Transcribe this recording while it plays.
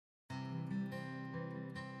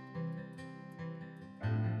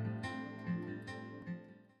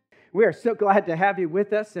We are so glad to have you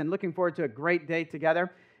with us and looking forward to a great day together.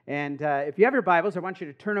 And if you have your Bibles, I want you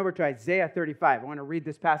to turn over to Isaiah 35. I want to read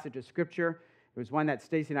this passage of Scripture. It was one that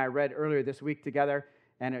Stacy and I read earlier this week together,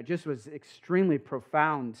 and it just was extremely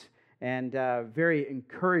profound and very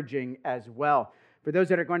encouraging as well. For those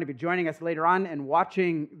that are going to be joining us later on and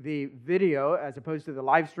watching the video as opposed to the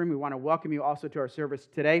live stream, we want to welcome you also to our service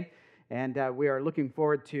today. And we are looking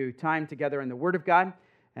forward to time together in the Word of God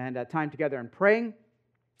and time together in praying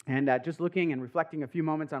and just looking and reflecting a few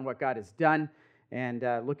moments on what God has done and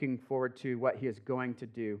looking forward to what He is going to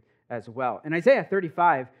do as well. In Isaiah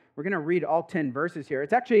 35, we're going to read all 10 verses here.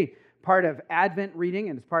 It's actually part of Advent reading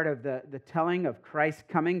and it's part of the telling of Christ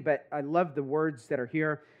coming, but I love the words that are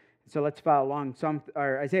here. So let's follow along.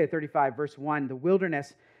 Isaiah 35, verse 1, "The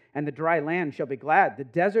wilderness and the dry land shall be glad. The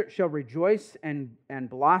desert shall rejoice and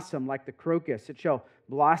blossom like the crocus. It shall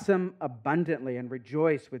blossom abundantly and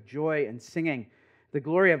rejoice with joy and singing. The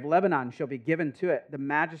glory of Lebanon shall be given to it, the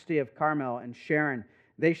majesty of Carmel and Sharon.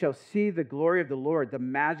 They shall see the glory of the Lord, the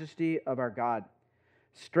majesty of our God.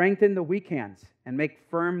 Strengthen the weak hands and make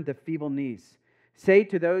firm the feeble knees. Say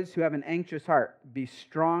to those who have an anxious heart, be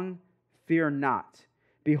strong, fear not.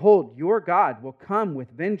 Behold, your God will come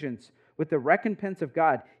with vengeance. With the recompense of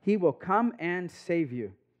God, He will come and save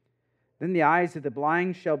you. Then the eyes of the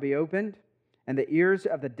blind shall be opened, and the ears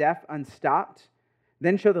of the deaf unstopped.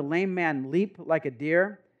 Then shall the lame man leap like a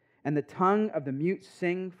deer, and the tongue of the mute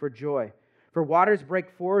sing for joy. For waters break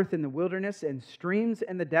forth in the wilderness, and streams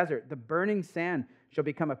in the desert. The burning sand shall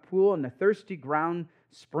become a pool, and the thirsty ground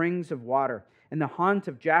springs of water. In the haunt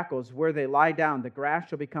of jackals where they lie down, the grass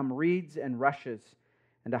shall become reeds and rushes.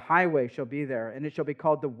 And a highway shall be there, and it shall be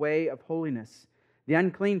called the way of holiness. The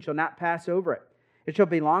unclean shall not pass over it. It shall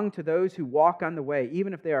belong to those who walk on the way.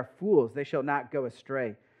 Even if they are fools, they shall not go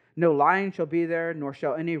astray. No lion shall be there, nor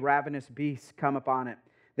shall any ravenous beast come upon it.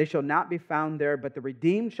 They shall not be found there, but the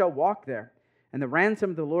redeemed shall walk there. And the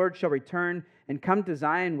ransom of the Lord shall return and come to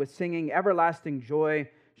Zion with singing. Everlasting joy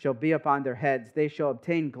shall be upon their heads. They shall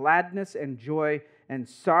obtain gladness and joy, and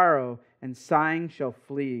sorrow and sighing shall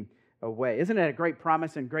flee away." Isn't it a great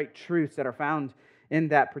promise and great truths that are found in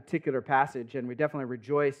that particular passage? And we definitely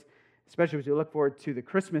rejoice, especially as we look forward to the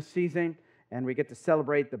Christmas season and we get to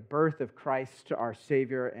celebrate the birth of Christ, our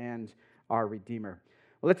Savior and our Redeemer.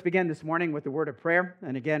 Well, let's begin this morning with the word of prayer.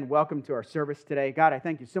 And again, welcome to our service today. God, I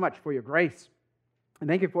thank you so much for your grace. And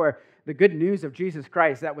thank you for the good news of Jesus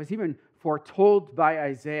Christ that was even foretold by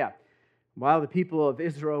Isaiah. While the people of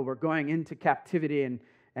Israel were going into captivity and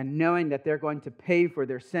knowing that they're going to pay for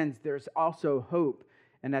their sins, there's also hope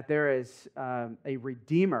and that there is a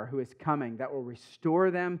Redeemer who is coming that will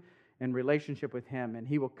restore them in relationship with Him, and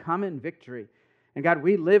He will come in victory. And God,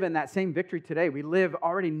 we live in that same victory today. We live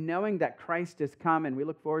already knowing that Christ has come, and we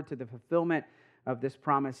look forward to the fulfillment of this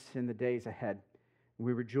promise in the days ahead.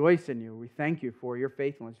 We rejoice in you. We thank you for your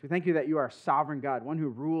faithfulness. We thank you that you are a sovereign God, one who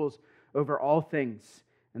rules over all things.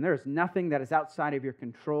 And there is nothing that is outside of your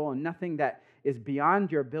control and nothing that is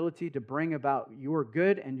beyond your ability to bring about your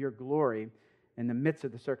good and your glory in the midst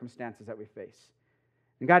of the circumstances that we face.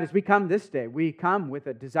 And God, as we come this day, we come with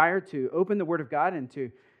a desire to open the Word of God and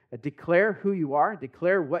to declare who you are,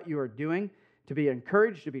 declare what you are doing, to be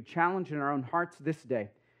encouraged, to be challenged in our own hearts this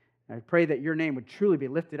day. And I pray that your name would truly be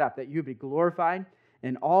lifted up, that you would be glorified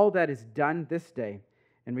in all that is done this day.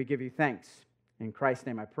 And we give you thanks. In Christ's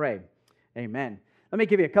name I pray. Amen. Let me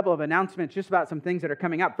give you a couple of announcements just about some things that are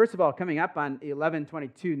coming up. First of all, coming up on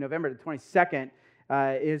 11/22, November the 22nd,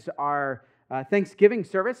 is our Thanksgiving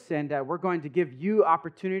service, and we're going to give you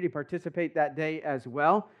opportunity to participate that day as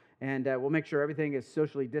well. And we'll make sure everything is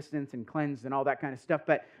socially distanced and cleansed and all that kind of stuff.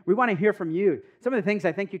 But we want to hear from you. Some of the things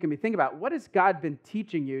I think you can be thinking about. What has God been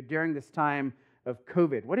teaching you during this time of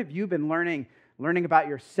COVID? What have you been learning about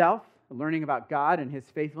yourself, learning about God and His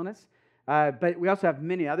faithfulness? But we also have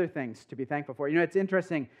many other things to be thankful for. You know, it's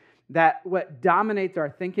interesting that what dominates our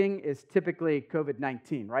thinking is typically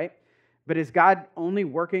COVID-19, right? But is God only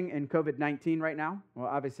working in COVID-19 right now? Well,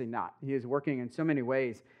 obviously not. He is working in so many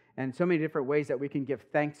ways and so many different ways that we can give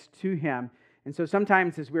thanks to Him. And so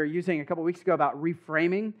sometimes, as we were using a couple weeks ago about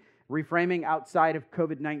reframing outside of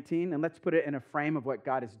COVID-19, and let's put it in a frame of what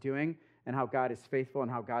God is doing and how God is faithful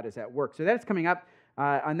and how God is at work. So that's coming up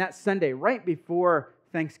on that Sunday right before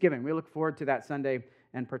Thanksgiving. We look forward to that Sunday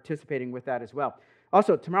and participating with that as well.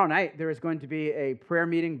 Also, tomorrow night, there is going to be a prayer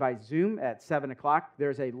meeting by Zoom at 7 o'clock.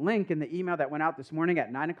 There's a link in the email that went out this morning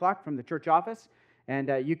at 9 o'clock from the church office, and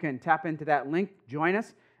you can tap into that link, join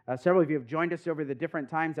us. Several of you have joined us over the different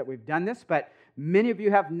times that we've done this, but many of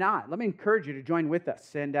you have not. Let me encourage you to join with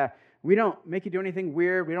us. And we don't make you do anything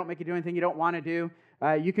weird. We don't make you do anything you don't want to do.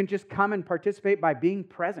 you can just come and participate by being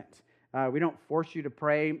present. We don't force you to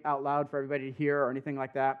pray out loud for everybody to hear or anything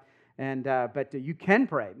like that. But you can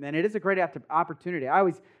pray, and it is a great opportunity. I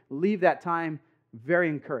always leave that time very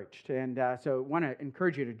encouraged, and so want to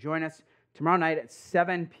encourage you to join us tomorrow night at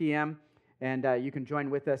 7 p.m., and you can join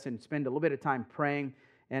with us and spend a little bit of time praying.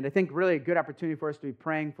 And I think really a good opportunity for us to be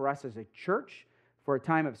praying for us as a church for a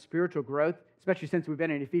time of spiritual growth, especially since we've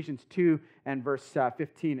been in Ephesians 2 and verse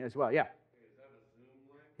 15 as well. Yeah.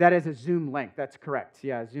 That is a Zoom link. That's correct.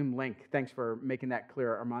 Yeah, Zoom link. Thanks for making that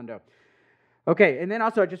clear, Armando. Okay, and then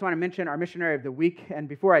also I just want to mention our missionary of the week. And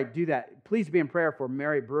before I do that, please be in prayer for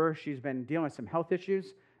Mary Brewer. She's been dealing with some health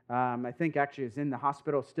issues. I think actually is in the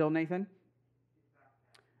hospital still, Nathan.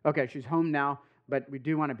 Okay, she's home now, but we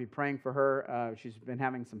do want to be praying for her. She's been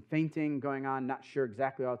having some fainting going on. Not sure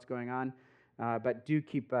exactly what's going on, but do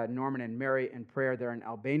keep Norman and Mary in prayer there in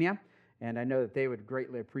Albania. And I know that they would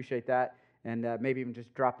greatly appreciate that. And maybe even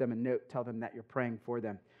just drop them a note, tell them that you're praying for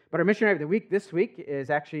them. But our missionary of the week this week is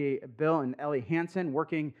actually Bill and Ellie Hansen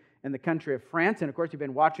working in the country of France. And of course, you've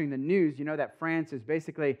been watching the news. You know that France has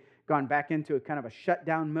basically gone back into a kind of a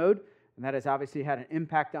shutdown mode. And that has obviously had an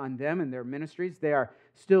impact on them and their ministries. They are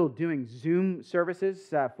still doing Zoom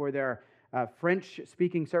services for their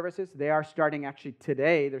French-speaking services. They are starting actually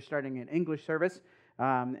today. They're starting an English service.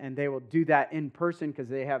 And they will do that in person because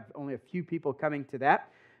they have only a few people coming to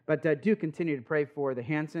that. But do continue to pray for the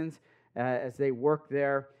Hansens as they work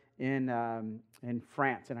there in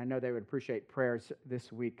France. And I know they would appreciate prayers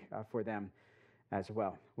this week for them as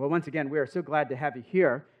well. Well, once again, we are so glad to have you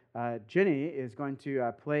here. Jenny is going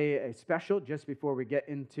to play a special just before we get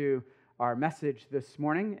into our message this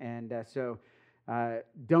morning. And so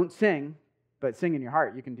don't sing, but sing in your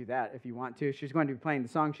heart. You can do that if you want to. She's going to be playing the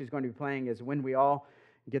song she's going to be playing is When We All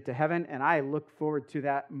Get to Heaven, and I look forward to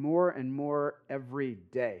that more and more every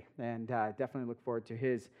day, and definitely look forward to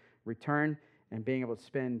his return and being able to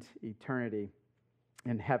spend eternity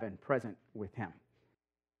in heaven, present with him.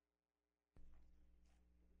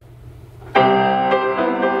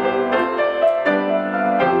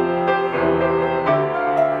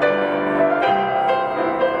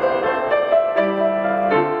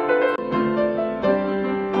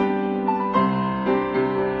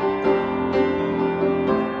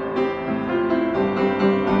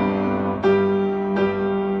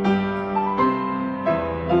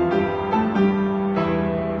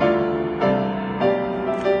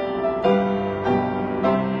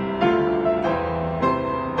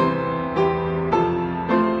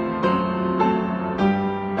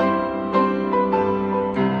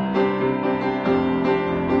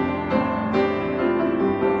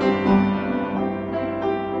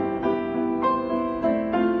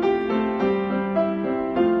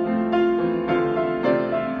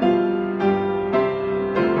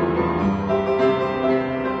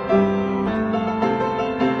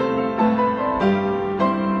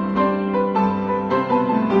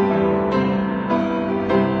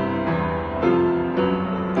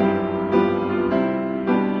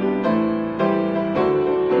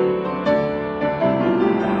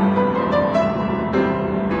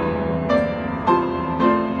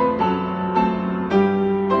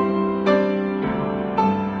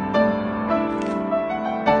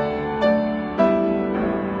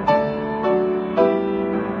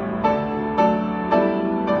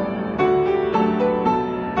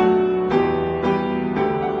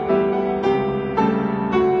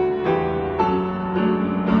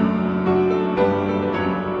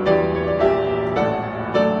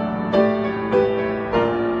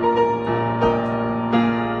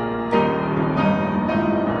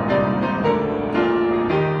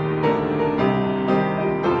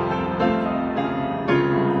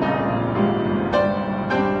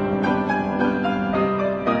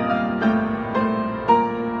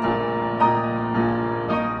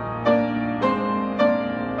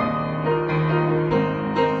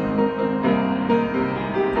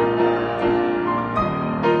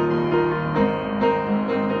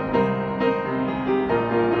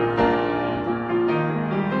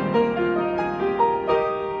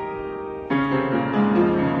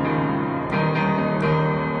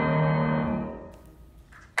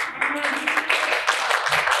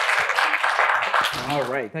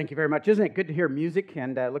 Thank you very much. Isn't it good to hear music?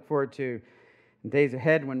 And I look forward to days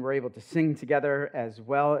ahead when we're able to sing together as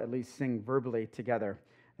well, at least sing verbally together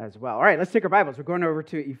as well. All right, let's take our Bibles. We're going over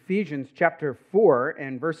to Ephesians chapter 4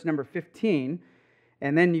 and verse number 15.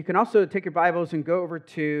 And then you can also take your Bibles and go over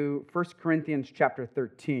to 1 Corinthians chapter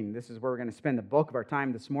 13. This is where we're going to spend the bulk of our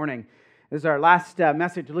time this morning. This is our last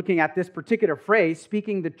message looking at this particular phrase,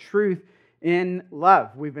 speaking the truth in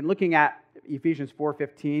love. We've been looking at Ephesians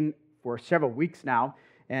 4:15 for several weeks now.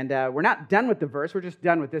 And we're not done with the verse. We're just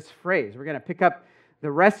done with this phrase. We're going to pick up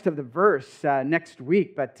the rest of the verse next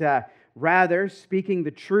week. But rather, speaking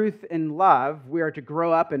the truth in love, we are to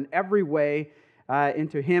grow up in every way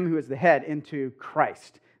into Him who is the head, into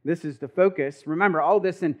Christ. This is the focus. Remember, all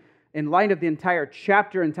this in light of the entire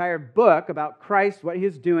chapter, entire book about Christ, what He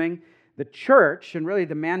is doing, the church, and really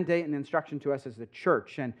the mandate and instruction to us as the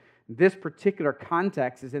church. And this particular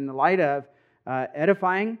context is in the light of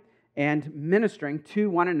edifying and ministering to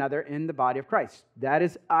one another in the body of Christ. That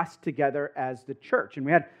is us together as the church. And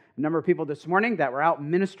we had a number of people this morning that were out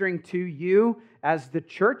ministering to you as the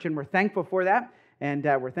church, and we're thankful for that. And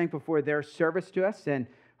we're thankful for their service to us. And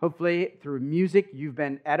hopefully through music, you've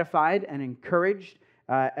been edified and encouraged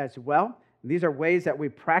as well. These are ways that we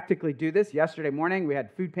practically do this. Yesterday morning, we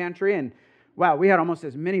had food pantry, and wow, we had almost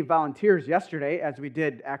as many volunteers yesterday as we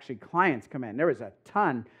did actually clients come in. There was a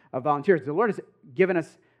ton of volunteers. The Lord has given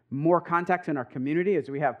us more contacts in our community, as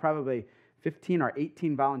we have probably 15 or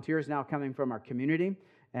 18 volunteers now coming from our community.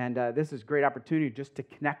 And this is a great opportunity just to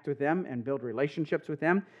connect with them and build relationships with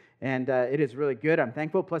them. And it is really good. I'm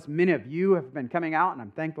thankful. Plus, many of you have been coming out, and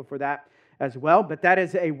I'm thankful for that as well. But that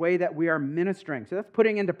is a way that we are ministering. So that's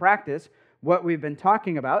putting into practice what we've been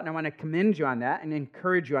talking about. And I want to commend you on that and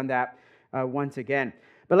encourage you on that once again.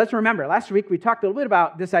 But let's remember, last week we talked a little bit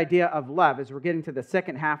about this idea of love as we're getting to the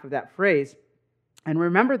second half of that phrase. And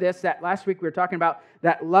remember this, that last week we were talking about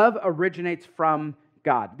that love originates from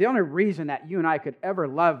God. The only reason that you and I could ever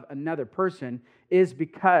love another person is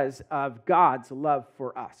because of God's love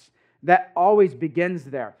for us. That always begins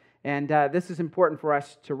there. And this is important for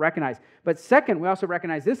us to recognize. But second, we also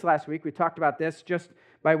recognize this last week, we talked about this just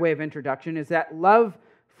by way of introduction, is that love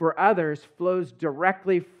for others flows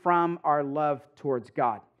directly from our love towards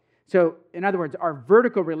God. So, in other words, our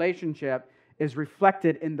vertical relationship is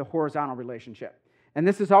reflected in the horizontal relationship. And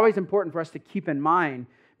this is always important for us to keep in mind,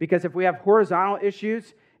 because if we have horizontal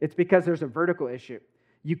issues, it's because there's a vertical issue.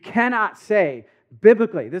 You cannot say,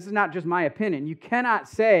 biblically, this is not just my opinion, you cannot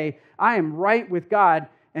say, I am right with God,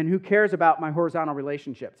 and who cares about my horizontal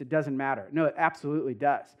relationships? It doesn't matter. No, it absolutely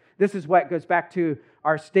does. This is what goes back to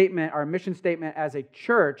our statement, our mission statement as a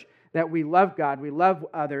church, that we love God, we love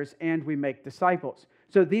others, and we make disciples.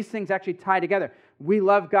 So these things actually tie together. We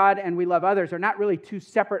love God and we love others are not really two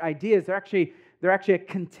separate ideas. They're actually a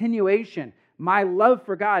continuation. My love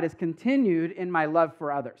for God is continued in my love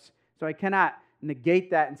for others. So I cannot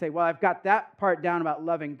negate that and say, well, I've got that part down about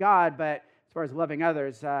loving God, but as far as loving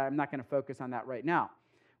others, I'm not going to focus on that right now.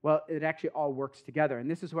 Well, it actually all works together. And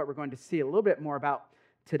this is what we're going to see a little bit more about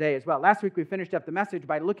today as well. Last week, we finished up the message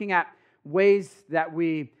by looking at ways that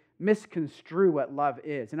we misconstrue what love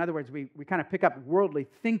is. In other words, we kind of pick up worldly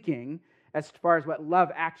thinking as far as what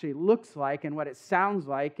love actually looks like and what it sounds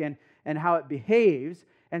like and how it behaves.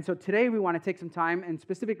 And so today we want to take some time and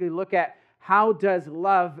specifically look at how does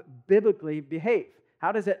love biblically behave?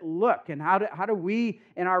 How does it look? And how do we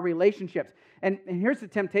in our relationships? And here's the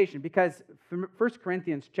temptation, because 1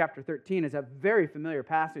 Corinthians chapter 13 is a very familiar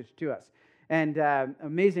passage to us. And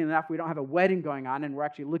amazingly enough, we don't have a wedding going on, and we're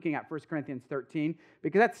actually looking at 1 Corinthians 13,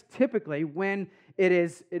 because that's typically when it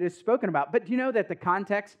is spoken about. But do you know that the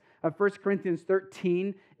context of 1 Corinthians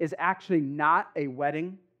 13 is actually not a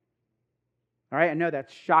wedding? All right, I know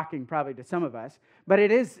that's shocking probably to some of us, but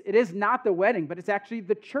it is not the wedding, but it's actually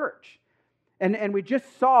the church. And we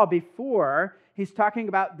just saw before, he's talking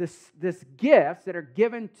about this gifts that are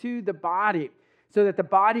given to the body so that the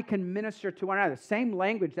body can minister to one another. Same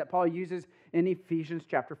language that Paul uses in Ephesians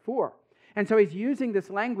chapter 4. And so he's using this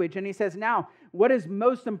language, and he says, now, what is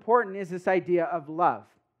most important is this idea of love.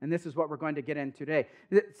 And this is what we're going to get into today.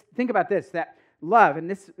 Think about this, that love, and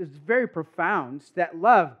this is very profound, that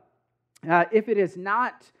love, if it is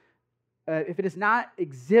not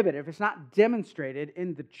exhibited, if it's not demonstrated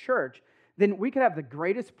in the church, then we could have the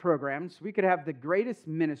greatest programs, we could have the greatest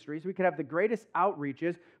ministries, we could have the greatest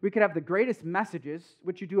outreaches, we could have the greatest messages,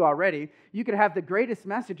 which you do already. You could have the greatest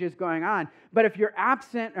messages going on. But if you're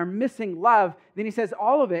absent or missing love, then he says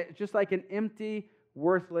all of it is just like an empty,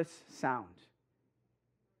 worthless sound.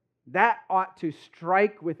 That ought to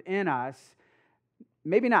strike within us,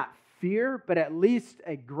 maybe not fear, but at least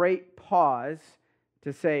a great pause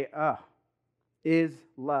to say, oh, is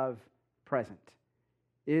love present?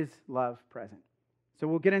 Is love present? So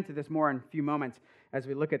we'll get into this more in a few moments as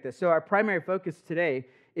we look at this. So our primary focus today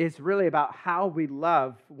is really about how we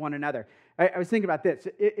love one another. I was thinking about this.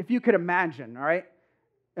 If you could imagine, all right?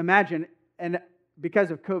 Imagine, and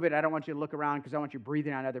because of COVID, I don't want you to look around because I want you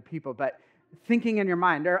breathing on other people, but thinking in your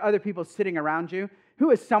mind, there are other people sitting around you.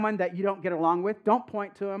 Who is someone that you don't get along with? Don't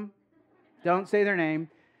point to them. Don't say their name.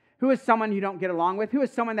 Who is someone you don't get along with? Who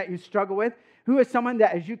is someone that you struggle with? Who is someone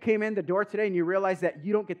that as you came in the door today and you realize that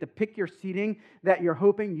you don't get to pick your seating, that you're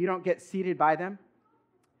hoping you don't get seated by them?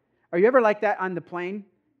 Are you ever like that on the plane?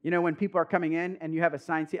 You know, when people are coming in and you have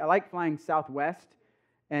assigned seat. I like flying Southwest,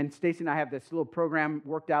 and Stacy and I have this little program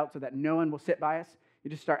worked out so that no one will sit by us.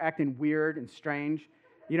 You just start acting weird and strange.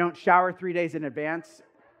 You don't shower 3 days in advance.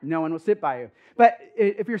 No one will sit by you. But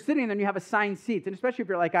if you're sitting there and you have assigned seats, and especially if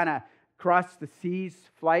you're like on a cross the seas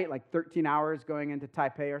flight, like 13 hours going into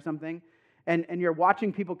Taipei or something, and you're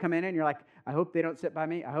watching people come in and you're like, I hope they don't sit by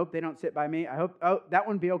me. I hope they don't sit by me. I hope, oh, that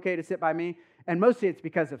wouldn't be okay to sit by me. And mostly it's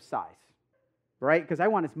because of size, right? Because I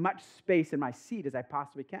want as much space in my seat as I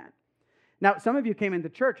possibly can. Now, some of you came into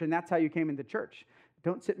church, and that's how you came into church.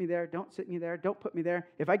 Don't sit me there. Don't sit me there. Don't put me there.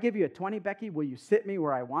 If I give you a 20, Becky, will you sit me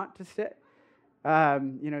where I want to sit?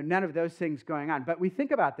 None of those things going on. But we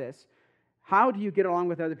think about this. How do you get along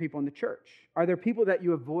with other people in the church? Are there people that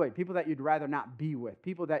you avoid, people that you'd rather not be with,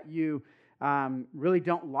 people that you really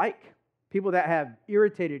don't like, people that have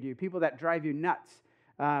irritated you, people that drive you nuts,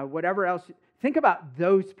 whatever else? Think about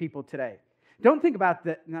those people today. Don't think about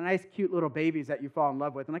the nice, cute little babies that you fall in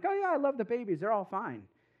love with and like, oh, yeah, I love the babies. They're all fine.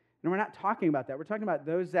 And we're not talking about that. We're talking about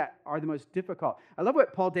those that are the most difficult. I love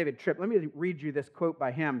what Paul David Tripp, let me read you this quote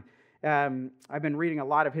by him. I've been reading a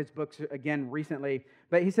lot of his books again recently,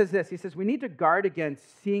 but he says this. He says, we need to guard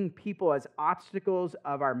against seeing people as obstacles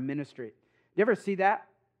of our ministry. Do you ever see that?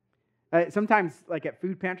 Sometimes, like at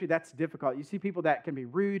food pantry, that's difficult. You see people that can be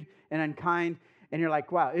rude and unkind, and you're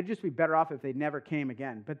like, wow, it'd just be better off if they never came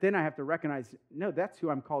again. But then I have to recognize, no, that's who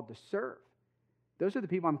I'm called to serve. Those are the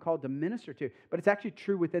people I'm called to minister to. But it's actually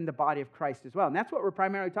true within the body of Christ as well. And that's what we're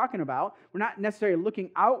primarily talking about. We're not necessarily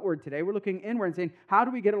looking outward today. We're looking inward and saying, how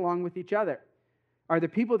do we get along with each other? Are the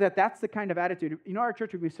people that's the kind of attitude? You know, our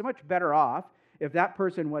church would be so much better off if that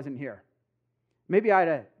person wasn't here. Maybe I had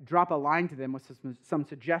to drop a line to them with some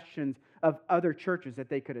suggestions of other churches that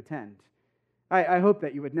they could attend. I hope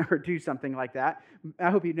that you would never do something like that. I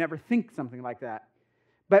hope you'd never think something like that.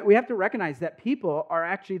 But we have to recognize that people are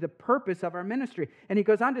actually the purpose of our ministry. And he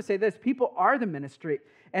goes on to say this, people are the ministry.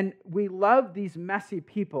 And we love these messy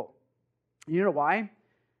people. You know why?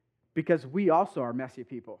 Because we also are messy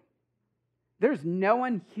people. There's no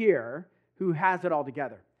one here who has it all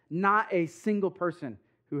together. Not a single person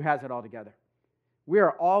who has it all together. We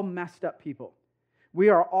are all messed up people. We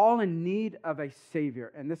are all in need of a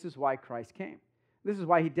Savior, and this is why Christ came. This is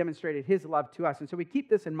why he demonstrated his love to us. And so we keep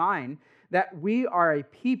this in mind, that we are a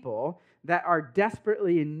people that are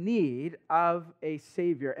desperately in need of a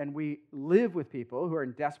Savior, and we live with people who are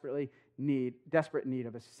in desperate need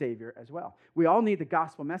of a Savior as well. We all need the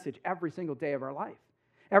gospel message every single day of our life.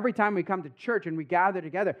 Every time we come to church and we gather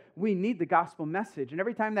together, we need the gospel message. And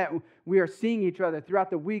every time that we are seeing each other throughout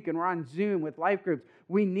the week and we're on Zoom with life groups,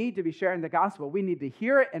 we need to be sharing the gospel. We need to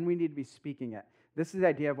hear it and we need to be speaking it. This is the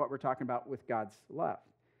idea of what we're talking about with God's love.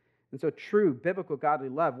 And so true, biblical, godly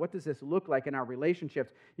love, what does this look like in our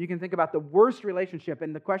relationships? You can think about the worst relationship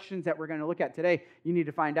and the questions that we're going to look at today. You need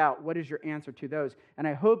to find out what is your answer to those. And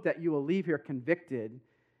I hope that you will leave here convicted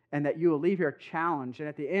and that you will leave here challenged. And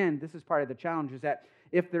at the end, this is part of the challenge, is that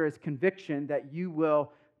if there is conviction, that you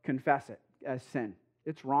will confess it as sin.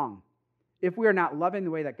 It's wrong. If we are not loving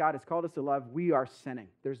the way that God has called us to love, we are sinning.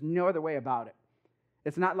 There's no other way about it.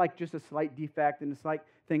 It's not like just a slight defect and a slight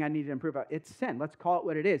thing I need to improve on. It's sin. Let's call it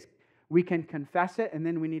what it is. We can confess it, and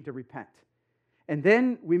then we need to repent. And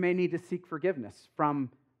then we may need to seek forgiveness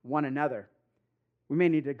from one another. We may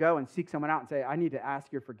need to go and seek someone out and say, I need to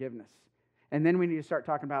ask your forgiveness. And then we need to start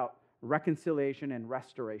talking about reconciliation and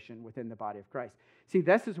restoration within the body of Christ. See,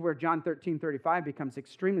 this is where John 13:35 becomes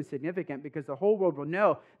extremely significant, because the whole world will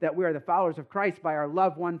know that we are the followers of Christ by our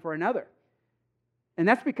love one for another. And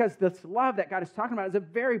that's because this love that God is talking about is a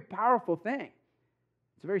very powerful thing.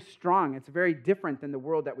 It's very strong. It's very different than the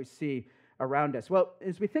world that we see around us. Well,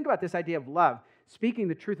 as we think about this idea of love, speaking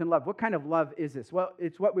the truth in love, what kind of love is this? Well,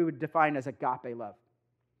 it's what we would define as agape love.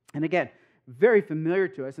 And again, very familiar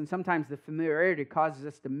to us, and sometimes the familiarity causes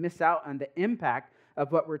us to miss out on the impact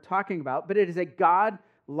of what we're talking about, but it is a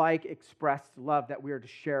God-like expressed love that we are to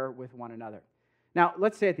share with one another. Now,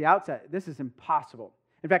 let's say at the outset, this is impossible.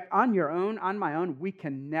 In fact, on your own, on my own, we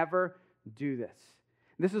can never do this.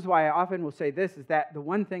 This is why I often will say this, is that the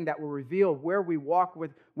one thing that will reveal where we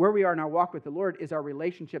are in our walk with the Lord is our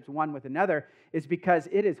relationships one with another, is because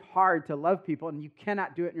it is hard to love people, and you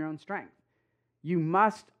cannot do it in your own strength. You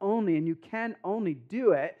must only, and you can only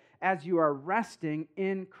do it as you are resting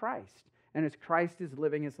in Christ, and as Christ is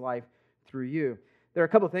living his life through you. There are a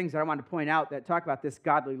couple of things that I want to point out that talk about this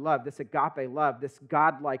godly love, this agape love, this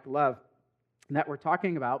God-like love that we're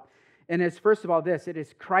talking about. And it's, first of all, this: it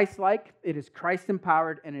is Christ-like, it is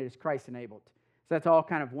Christ-empowered, and it is Christ-enabled. So that's all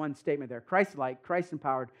kind of one statement there. Christ-like,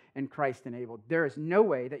 Christ-empowered, and Christ-enabled. There is no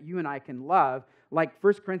way that you and I can love like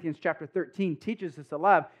 1 Corinthians chapter 13 teaches us to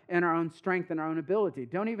love in our own strength and our own ability.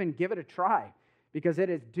 Don't even give it a try, because it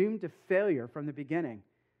is doomed to failure from the beginning.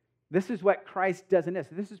 This is what Christ does in us.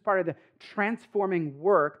 This is part of the transforming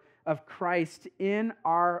work of Christ in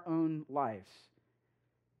our own lives.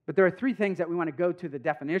 But there are three things that we want to go to the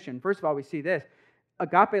definition. First of all, we see this.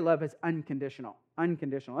 Agape love is unconditional.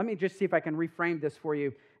 Unconditional. Let me just see if I can reframe this for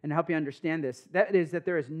you and help you understand this. That is that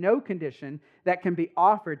there is no condition that can be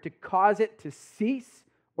offered to cause it to cease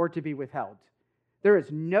or to be withheld. There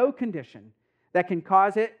is no condition that can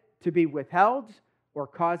cause it to be withheld or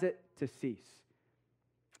cause it to cease.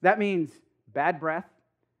 That means bad breath.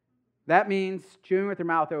 That means chewing with your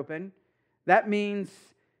mouth open. That means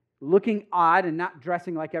looking odd and not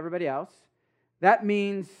dressing like everybody else. That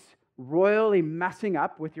means royally messing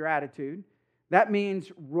up with your attitude. That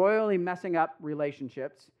means royally messing up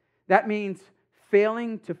relationships. That means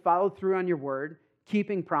failing to follow through on your word,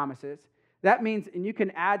 keeping promises. That means, and you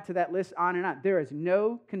can add to that list on and on, there is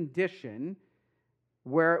no condition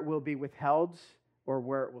where it will be withheld or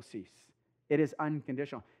where it will cease. It is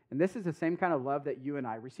unconditional. And this is the same kind of love that you and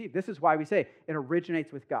I receive. This is why we say it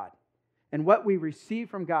originates with God. And what we receive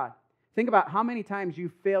from God. Think about how many times you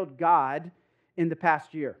failed God in the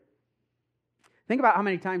past year. Think about how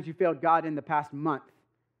many times you failed God in the past month.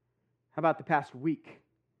 How about the past week?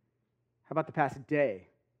 How about the past day?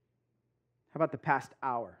 How about the past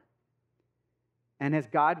hour? And has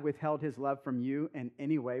God withheld his love from you in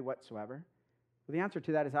any way whatsoever? Well, the answer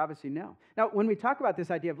to that is obviously no. Now, when we talk about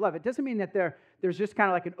this idea of love, it doesn't mean that there's just kind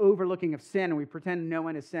of like an overlooking of sin and we pretend no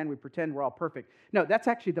one is sin, we pretend we're all perfect. No, that's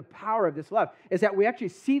actually the power of this love, is that we actually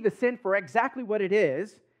see the sin for exactly what it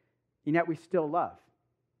is, and yet we still love.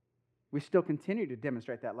 We still continue to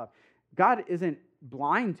demonstrate that love. God isn't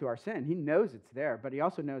blind to our sin. He knows it's there, but he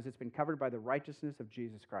also knows it's been covered by the righteousness of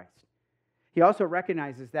Jesus Christ. He also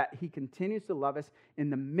recognizes that he continues to love us in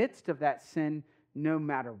the midst of that sin no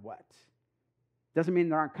matter what. Doesn't mean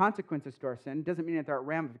there aren't consequences to our sin. Doesn't mean that there are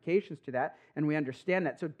ramifications to that, and we understand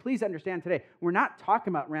that. So please understand today, we're not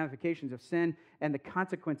talking about ramifications of sin and the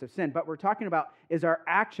consequence of sin, but we're talking about is our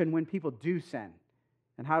action when people do sin,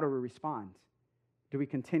 and how do we respond? Do we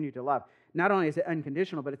continue to love? Not only is it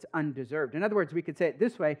unconditional, but it's undeserved. In other words, we could say it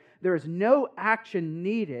this way: there is no action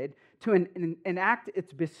needed to enact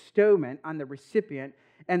its bestowment on the recipient,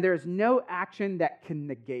 and there is no action that can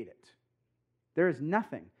negate it. There is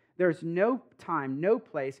nothing. There's no time, no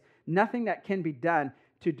place, nothing that can be done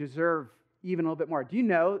to deserve even a little bit more. Do you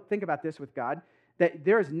know, think about this with God, that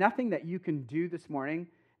there is nothing that you can do this morning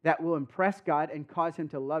that will impress God and cause him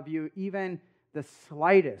to love you even the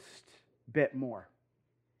slightest bit more.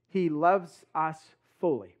 He loves us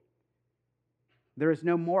fully. There is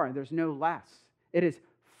no more, there's no less. It is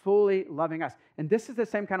fully loving us. And this is the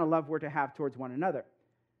same kind of love we're to have towards one another,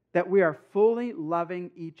 that we are fully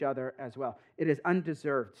loving each other as well. It is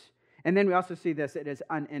undeserved. And then we also see this: it is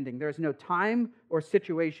unending. There's no time or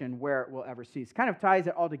situation where it will ever cease. Kind of ties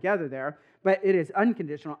it all together there, but it is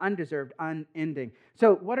unconditional, undeserved, unending.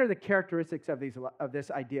 So what are the characteristics of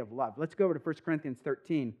this idea of love? Let's go over to 1 Corinthians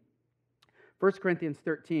 13. 1 Corinthians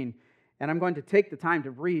 13, and I'm going to take the time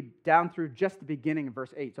to read down through just the beginning of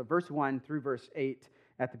verse 8. So verse 1 through verse 8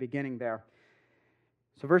 at the beginning there.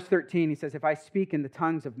 So verse 13, he says, "If I speak in the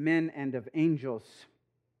tongues of men and of angels,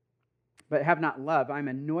 but have not love, I'm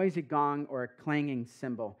a noisy gong or a clanging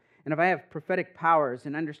cymbal. And if I have prophetic powers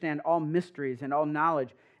and understand all mysteries and all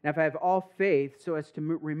knowledge, and if I have all faith so as to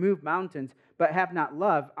remove mountains, but have not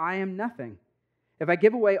love, I am nothing. If I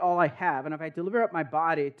give away all I have, and if I deliver up my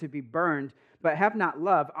body to be burned, but have not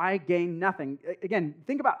love, I gain nothing." Again,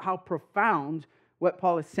 think about how profound what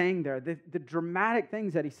Paul is saying there, the dramatic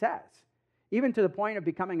things that he says, even to the point of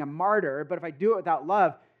becoming a martyr. But if I do it without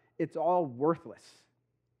love, it's all worthless.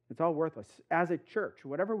 It's all worthless. As a church,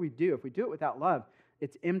 whatever we do, if we do it without love,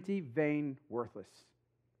 it's empty, vain, worthless.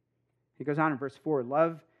 He goes on in verse 4,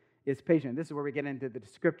 "Love is patient." This is where we get into the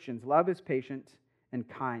descriptions. "Love is patient and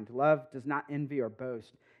kind. Love does not envy or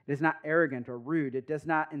boast. It is not arrogant or rude. It does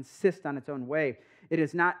not insist on its own way. It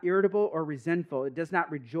is not irritable or resentful. It does not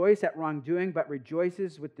rejoice at wrongdoing, but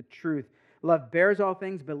rejoices with the truth. Love bears all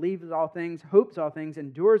things, believes all things, hopes all things,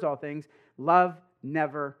 endures all things. Love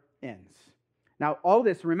never ends." Now, all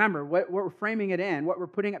this, remember, what we're framing it in, what we're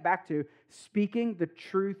putting it back to, speaking the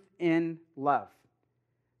truth in love.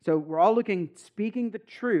 So we're all speaking the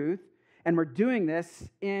truth, and we're doing this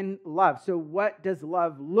in love. So what does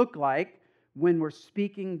love look like when we're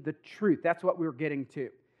speaking the truth? That's what we're getting to.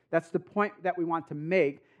 That's the point that we want to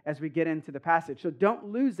make as we get into the passage. So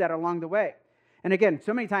don't lose that along the way. And again,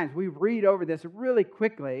 so many times we read over this really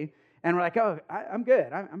quickly, and we're like, oh, I'm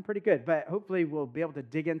good. I'm pretty good. But hopefully we'll be able to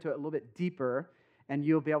dig into it a little bit deeper, and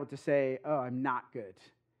you'll be able to say, oh, I'm not good.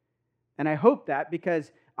 And I hope that,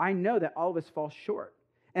 because I know that all of us fall short.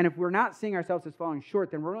 And if we're not seeing ourselves as falling short,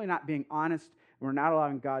 then we're really not being honest, and we're not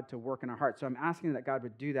allowing God to work in our hearts. So I'm asking that God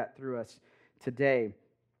would do that through us today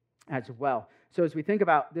as well. So as we think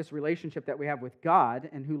about this relationship that we have with God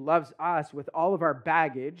and who loves us with all of our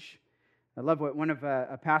baggage, I love what one of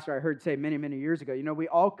a pastor I heard say many, many years ago. We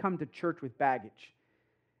all come to church with baggage.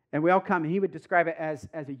 And we all come, and he would describe it as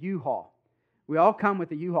a U-Haul. We all come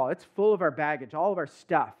with a U-Haul. It's full of our baggage, all of our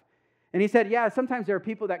stuff. And he said, yeah, sometimes there are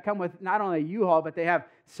people that come with not only a U-Haul, but they have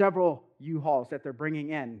several U-Hauls that they're bringing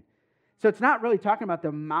in. So it's not really talking about the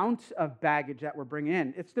amount of baggage that we're bringing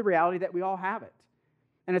in. It's the reality that we all have it.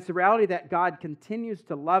 And it's the reality that God continues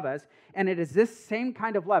to love us. And it is this same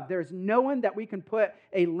kind of love. There's no one that we can put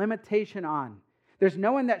a limitation on. There's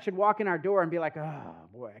no one that should walk in our door and be like, oh,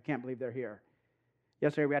 boy, I can't believe they're here.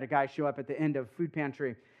 Yesterday, we had a guy show up at the end of food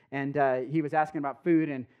pantry, and he was asking about food,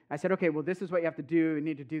 and I said, okay, well, this is what you have to do. You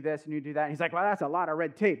need to do this, and you do that. And he's like, well, that's a lot of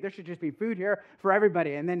red tape. There should just be food here for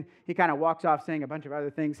everybody. And then he kind of walks off saying a bunch of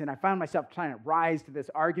other things, and I found myself trying to rise to this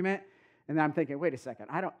argument, and then I'm thinking, wait a second,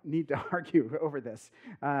 I don't need to argue over this.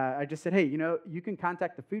 I just said, hey, you can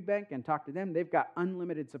contact the food bank and talk to them. They've got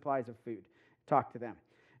unlimited supplies of food. Talk to them.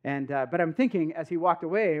 And but I'm thinking, as he walked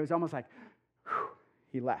away, it was almost like, whew,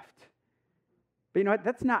 he left. But you know what?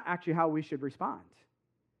 That's not actually how we should respond.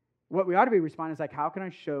 What we ought to be responding is like, how can I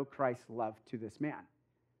show Christ's love to this man?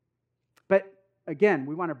 But again,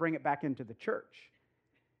 we want to bring it back into the church.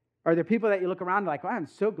 Are there people that you look around and like, well, I'm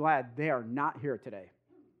so glad they are not here today?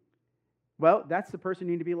 Well, that's the person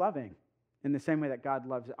you need to be loving in the same way that God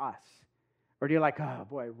loves us. Or do you like, oh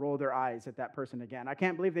boy, roll their eyes at that person again? I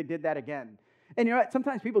can't believe they did that again. And you know what?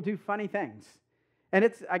 Sometimes people do funny things. And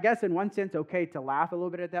it's, I guess, in one sense, okay to laugh a little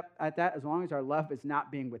bit at that as long as our love is not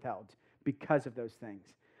being withheld because of those things.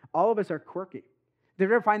 All of us are quirky. Did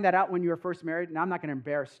you ever find that out when you were first married? Now, I'm not going to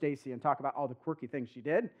embarrass Stacy and talk about all the quirky things she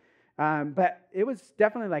did. But it was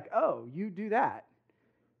definitely like, oh, you do that.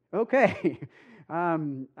 Okay.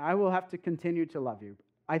 I will have to continue to love you.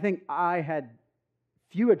 I think I had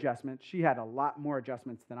few adjustments. She had a lot more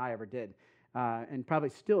adjustments than I ever did. And probably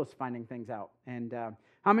still is finding things out. And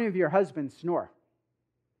how many of your husbands snore?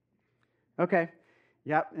 Okay.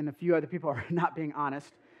 Yep. And a few other people are not being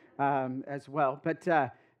honest as well. But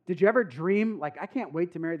did you ever dream, like, I can't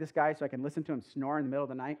wait to marry this guy so I can listen to him snore in the middle of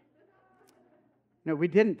the night? No, we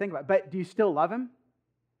didn't think about it. But do you still love him?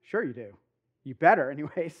 Sure you do. You better,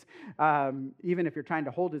 anyways, even if you're trying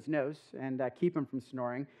to hold his nose and keep him from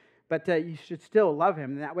snoring. But you should still love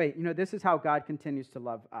him in that way. This is how God continues to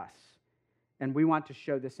love us. And we want to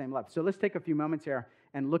show the same love. So let's take a few moments here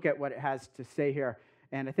and look at what it has to say here.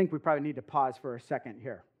 And I think we probably need to pause for a second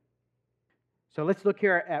here. So let's look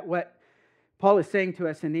here at what Paul is saying to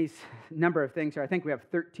us in these number of things here. I think we have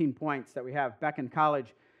 13 points that we have. Back in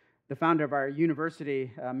college, the founder of our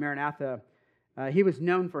university, Maranatha, he was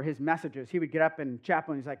known for his messages. He would get up in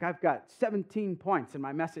chapel and he's like, I've got 17 points in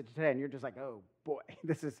my message today. And you're just like, oh boy,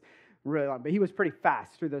 this is really long. But he was pretty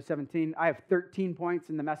fast through those 17. I have 13 points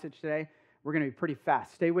in the message today. We're going to be pretty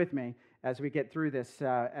fast. Stay with me as we get through this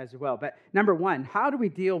as well. But number one, how do we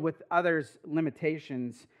deal with others'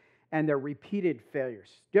 limitations and their repeated failures?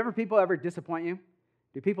 People ever disappoint you?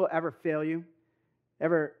 Do people ever fail you?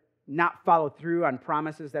 Ever not follow through on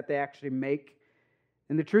promises that they actually make?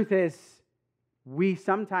 And the truth is, we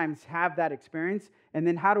sometimes have that experience, and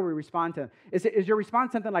then how do we respond to them? Is your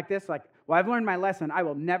response something like this? Like, well, I've learned my lesson. I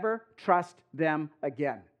will never trust them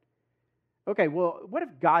again. Okay, well, what if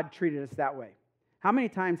God treated us that way? How many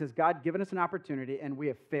times has God given us an opportunity and we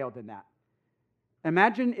have failed in that?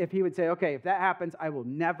 Imagine if he would say, okay, if that happens, I will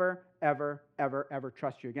never, ever, ever, ever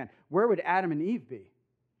trust you again. Where would Adam and Eve be?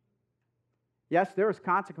 Yes, there was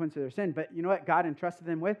consequence to their sin, but you know what God entrusted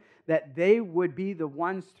them with? That they would be the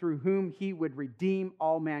ones through whom he would redeem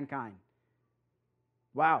all mankind.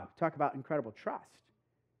 Wow, talk about incredible trust.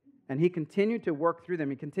 And he continued to work through them.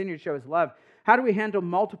 He continued to show his love. How do we handle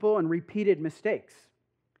multiple and repeated mistakes?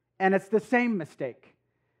 And it's the same mistake.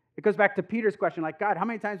 It goes back to Peter's question, like, God, how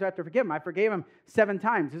many times do I have to forgive him? I forgave him 7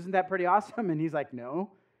 times. Isn't that pretty awesome? And he's like,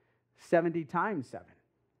 no, 70 times 7.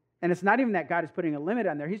 And it's not even that God is putting a limit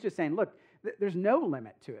on there. He's just saying, look, there's no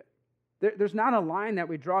limit to it. There's not a line that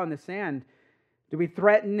we draw in the sand. Do we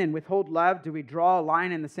threaten and withhold love? Do we draw a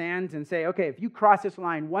line in the sand and say, okay, if you cross this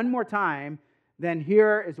line one more time, then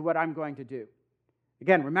here is what I'm going to do.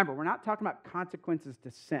 Again, remember, we're not talking about consequences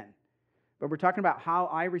to sin. but we're talking about how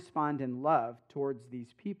I respond in love towards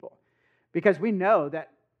these people. Because we know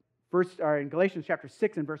that in Galatians chapter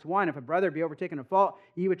 6 and verse 1, if a brother be overtaken in fault,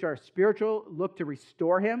 ye which are spiritual, look to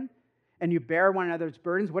restore him, and you bear one another's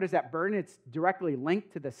burdens. What is that burden? It's directly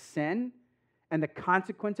linked to the sin and the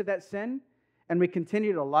consequence of that sin. And we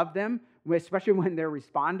continue to love them, especially when they're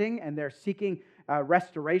responding and they're seeking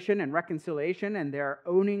restoration and reconciliation and they're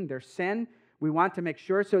owning their sin. We want to make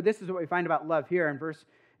sure. So this is what we find about love here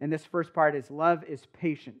in this first part is love is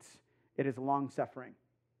patience. It is long-suffering.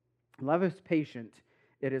 Love is patient.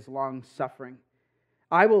 It is long-suffering.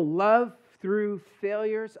 I will love through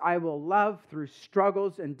failures. I will love through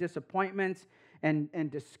struggles and disappointments and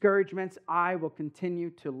discouragements. I will continue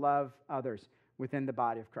to love others within the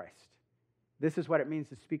body of Christ. This is what it means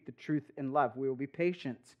to speak the truth in love. We will be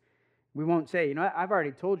patient. We won't say, you know what, I've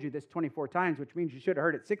already told you this 24 times, which means you should have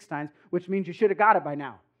heard it 6 times, which means you should have got it by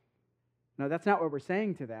now. No, that's not what we're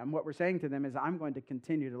saying to them. What we're saying to them is, I'm going to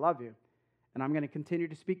continue to love you, and I'm going to continue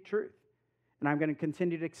to speak truth, and I'm going to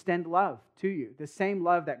continue to extend love to you, the same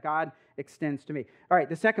love that God extends to me. All right,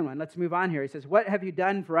 the second one, let's move on here. He says, what have you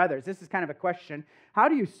done for others? This is kind of a question. How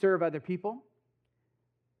do you serve other people?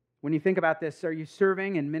 When you think about this, are you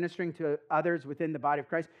serving and ministering to others within the body of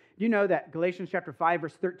Christ? Do you know that Galatians chapter 5,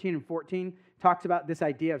 verse 13 and 14 talks about this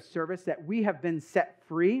idea of service, that we have been set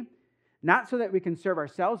free, not so that we can serve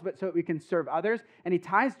ourselves, but so that we can serve others. And he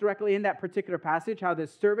ties directly in that particular passage how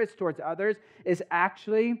this service towards others is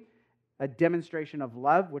actually a demonstration of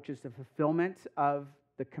love, which is the fulfillment of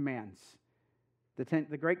the commands.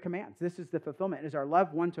 The great commands. This is the fulfillment. It is our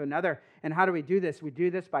love one to another. And how do we do this? We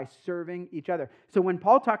do this by serving each other. So when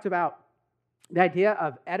Paul talks about the idea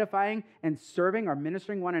of edifying and serving or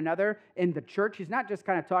ministering one another in the church, he's not just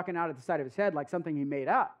kind of talking out of the side of his head like something he made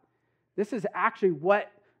up. This is actually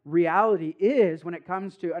what reality is when it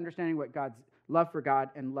comes to understanding what God's love for God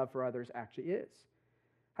and love for others actually is.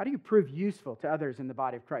 How do you prove useful to others in the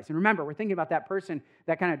body of Christ? And remember, we're thinking about that person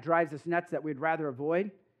that kind of drives us nuts that we'd rather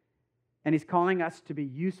avoid. And he's calling us to be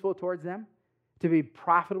useful towards them, to be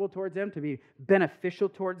profitable towards them, to be beneficial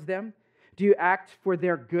towards them. Do you act for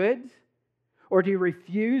their good? Or do you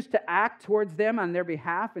refuse to act towards them on their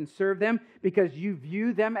behalf and serve them because you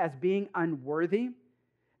view them as being unworthy?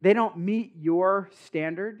 They don't meet your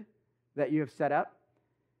standard that you have set up.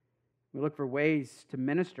 We look for ways to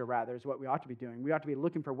minister, rather, is what we ought to be doing. We ought to be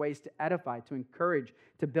looking for ways to edify, to encourage,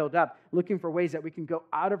 to build up, looking for ways that we can go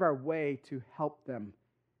out of our way to help them,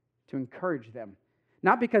 to encourage them.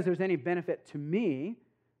 Not because there's any benefit to me,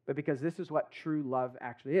 but because this is what true love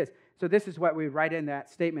actually is. So this is what we write in that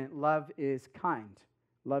statement, love is kind.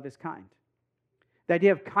 Love is kind. The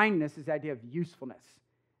idea of kindness is the idea of usefulness,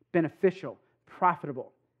 beneficial,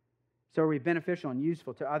 profitable. So are we beneficial and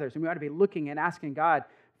useful to others? And we ought to be looking and asking God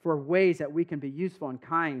for ways that we can be useful and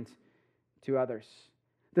kind to others.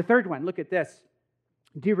 The third one, look at this.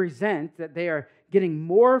 Do you resent that they are getting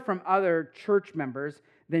more from other church members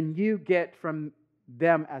than you get from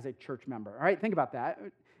them as a church member? All right, think about that.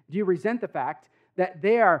 Do you resent the fact that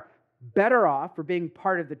they are better off for being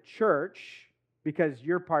part of the church because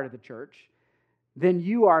you're part of the church than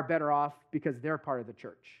you are better off because they're part of the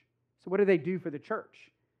church? So what do they do for the church?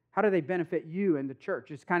 How do they benefit you in the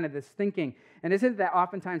church? It's kind of this thinking. And isn't that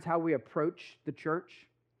oftentimes how we approach the church?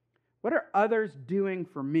 What are others doing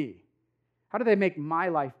for me? How do they make my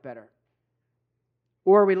life better?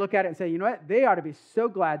 Or we look at it and say, you know what? They ought to be so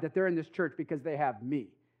glad that they're in this church because they have me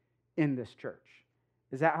in this church.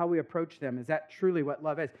 Is that how we approach them? Is that truly what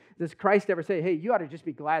love is? Does Christ ever say, hey, you ought to just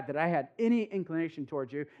be glad that I had any inclination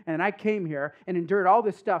towards you and I came here and endured all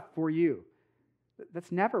this stuff for you?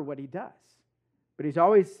 That's never what he does. But he's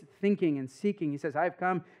always thinking and seeking. He says, I've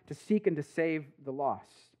come to seek and to save the lost.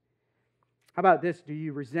 How about this? Do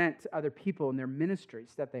you resent other people and their ministries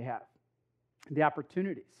that they have? The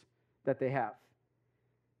opportunities that they have?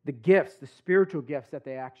 The gifts, the spiritual gifts that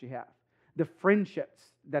they actually have? The friendships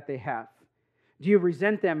that they have? Do you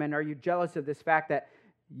resent them, and are you jealous of this fact that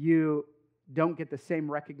you don't get the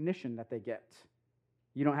same recognition that they get?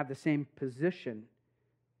 You don't have the same position,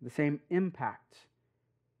 the same impact,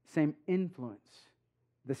 same influence,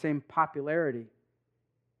 the same popularity,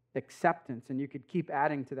 acceptance, and you could keep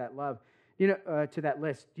adding to that love. To that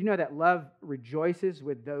list. Do you know that love rejoices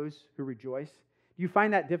with those who rejoice? Do you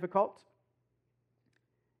find that difficult?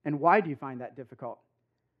 And why do you find that difficult?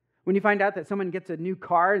 When you find out that someone gets a new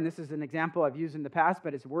car, and this is an example I've used in the past,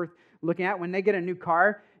 but it's worth looking at. When they get a new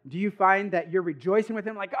car, do you find that you're rejoicing with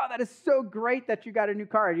them? Like, oh, that is so great that you got a new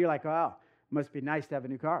car. And you're like, oh, must be nice to have a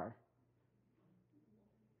new car.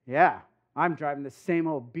 Yeah, I'm driving the same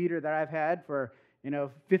old beater that I've had for,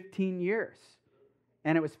 15 years.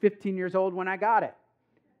 And it was 15 years old when I got it.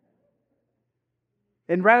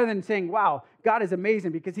 And rather than saying, wow, God is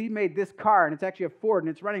amazing because he made this car and it's actually a Ford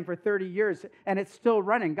and it's running for 30 years and it's still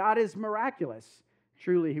running. God is miraculous.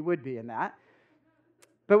 Truly, he would be in that.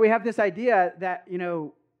 But we have this idea that,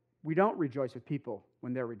 we don't rejoice with people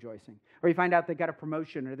when they're rejoicing. Or you find out they got a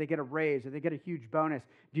promotion or they get a raise or they get a huge bonus.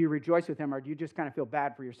 Do you rejoice with them or do you just kind of feel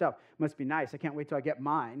bad for yourself? Must be nice. I can't wait till I get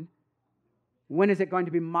mine. When is it going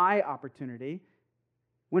to be my opportunity?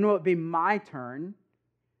 When will it be my turn?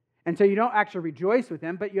 And so you don't actually rejoice with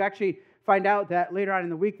them, but you actually find out that later on in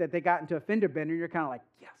the week that they got into a fender bender and you're kind of like,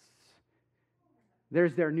 yes,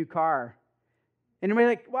 there's their new car. And we're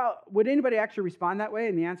like, well, would anybody actually respond that way?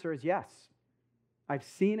 And the answer is yes. I've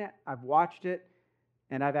seen it, I've watched it,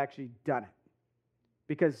 and I've actually done it.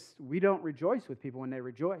 Because we don't rejoice with people when they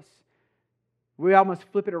rejoice. We almost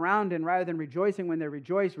flip it around, and rather than rejoicing when they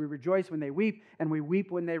rejoice, we rejoice when they weep, and we weep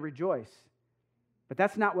when they rejoice. But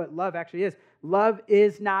that's not what love actually is. Love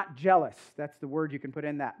is not jealous. That's the word you can put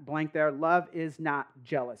in that blank there. Love is not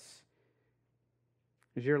jealous.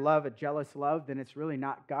 Is your love a jealous love? Then it's really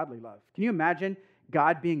not godly love. Can you imagine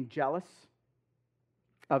God being jealous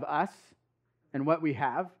of us and what we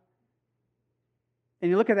have? And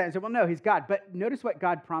you look at that and say, well, no, he's God. But notice what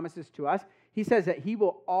God promises to us. He says that he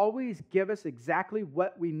will always give us exactly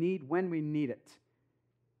what we need when we need it.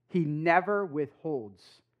 He never withholds.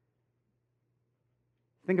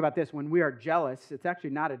 Think about this. When we are jealous, it's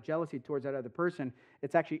actually not a jealousy towards that other person.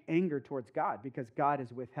 It's actually anger towards God because God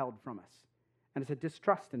is withheld from us. And it's a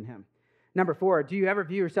distrust in him. Number 4, do you ever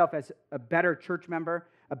view yourself as a better church member,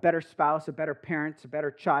 a better spouse, a better parent, a better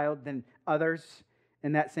child than others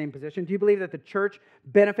in that same position? Do you believe that the church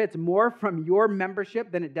benefits more from your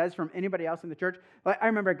membership than it does from anybody else in the church? I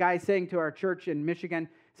remember a guy saying to our church in Michigan,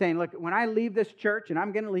 saying, look, when I leave this church, and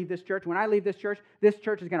I'm going to leave this church, when I leave this church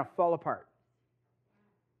is going to fall apart.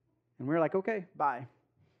 And we were like, okay, bye.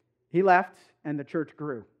 He left, and the church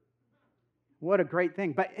grew. What a great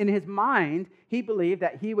thing. But in his mind, he believed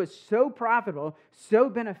that he was so profitable, so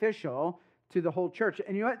beneficial to the whole church.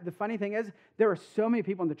 And you know what? The funny thing is, there were so many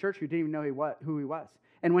people in the church who didn't even know who he was.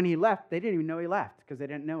 And when he left, they didn't even know he left because they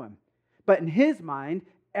didn't know him. But in his mind,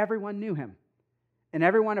 everyone knew him. And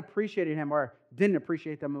everyone appreciated him or didn't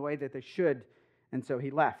appreciate them the way that they should. And so he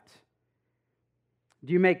left.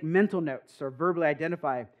 Do you make mental notes or verbally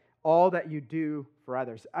identify all that you do for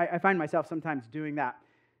others? I find myself sometimes doing that,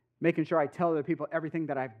 making sure I tell other people everything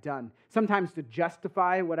that I've done. Sometimes to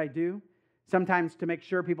justify what I do. Sometimes to make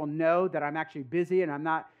sure people know that I'm actually busy and I'm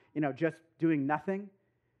not, just doing nothing.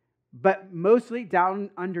 But mostly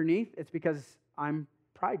down underneath, it's because I'm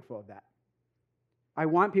prideful of that. I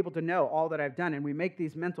want people to know all that I've done. And we make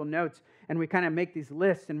these mental notes and we kind of make these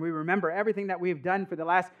lists and we remember everything that we've done for the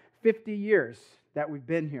last 50 years that we've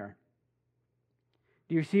been here.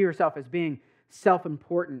 Do you see yourself as being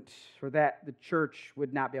self-important for that the church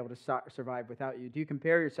would not be able to survive without you? Do you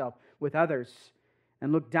compare yourself with others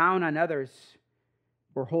and look down on others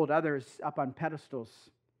or hold others up on pedestals?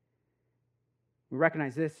 We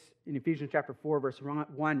recognize this in Ephesians chapter 4, verse 1.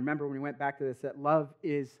 Remember when we went back to this, that love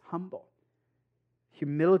is humble.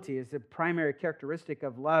 Humility is the primary characteristic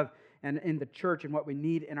of love and in the church and what we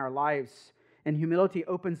need in our lives. And humility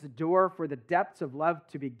opens the door for the depths of love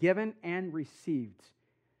to be given and received.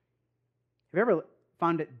 Have you ever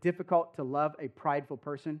found it difficult to love a prideful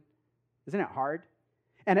person? Isn't it hard?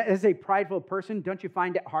 And as a prideful person, don't you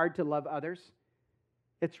find it hard to love others?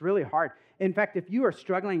 It's really hard. In fact, if you are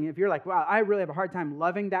struggling, if you're like, wow, I really have a hard time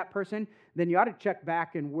loving that person, then you ought to check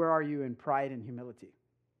back and where are you in pride and humility?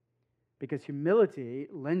 Because humility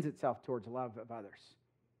lends itself towards love of others.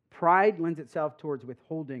 Pride lends itself towards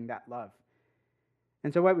withholding that love.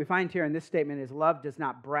 And so what we find here in this statement is love does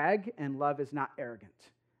not brag and love is not arrogant.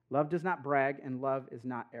 Love does not brag, and love is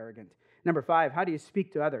not arrogant. Number 5, how do you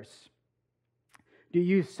speak to others? Do you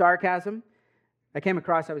use sarcasm? I came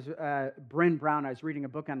across, Bryn Brown, I was reading a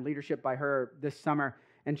book on leadership by her this summer,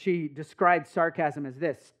 and she described sarcasm as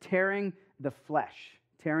this, tearing the flesh.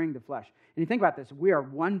 Tearing the flesh. And you think about this, we are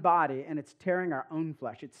one body, and it's tearing our own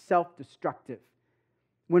flesh. It's self-destructive.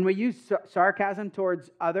 When we use sarcasm towards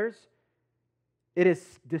others, it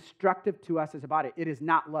is destructive to us as a body. It is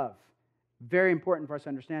not love. Very important for us to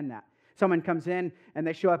understand that. Someone comes in and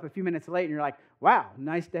they show up a few minutes late and you're like, wow,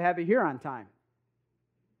 nice to have you here on time.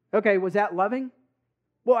 Okay, was that loving?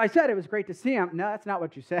 Well, I said it was great to see him. No, that's not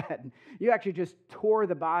what you said. You actually just tore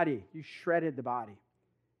the body. You shredded the body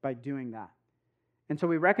by doing that. And so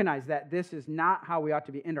we recognize that this is not how we ought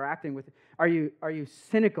to be interacting with. Are you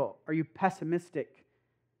cynical? Are you pessimistic?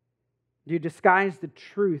 Do you disguise the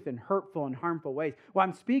truth in hurtful and harmful ways? Well,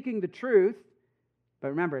 I'm speaking the truth. But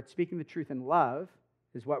remember, it's speaking the truth in love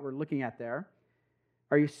is what we're looking at there.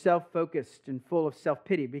 Are you self-focused and full of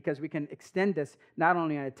self-pity? Because we can extend this not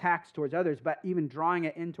only on attacks towards others, but even drawing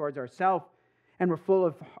it in towards ourselves. And we're full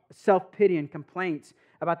of self-pity and complaints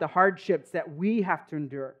about the hardships that we have to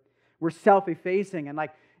endure. We're self-effacing. And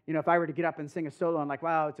if I were to get up and sing a solo, I'm like,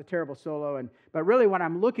 wow, it's a terrible solo. But really what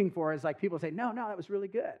I'm looking for is people say, no, that was really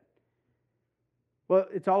good. Well,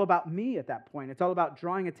 it's all about me at that point. It's all about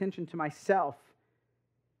drawing attention to myself.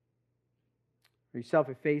 Are you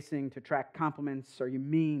self-effacing to attract compliments? Are you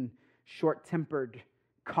mean, short-tempered,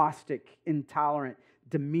 caustic, intolerant,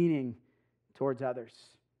 demeaning towards others?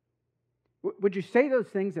 Would you say those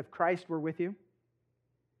things if Christ were with you?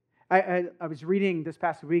 I was reading this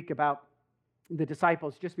past week about the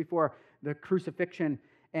disciples just before the crucifixion,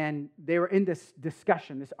 and they were in this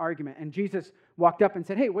discussion, this argument, and Jesus walked up and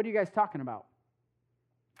said, hey, what are you guys talking about?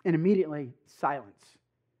 And immediately, silence.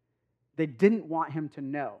 They didn't want him to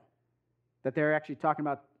know that they're actually talking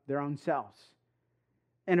about their own selves.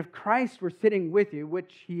 And if Christ were sitting with you,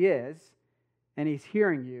 which he is, and he's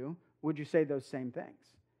hearing you, would you say those same things?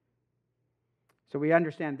 So we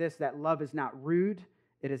understand this, that love is not rude,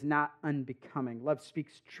 it is not unbecoming. Love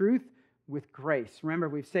speaks truth with grace. Remember,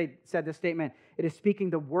 we've said this statement, it is speaking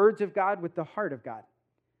the words of God with the heart of God.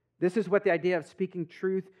 This is what the idea of speaking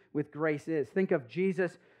truth with grace is. Think of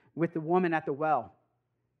Jesus with the woman at the well.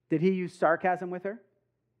 Did he use sarcasm with her?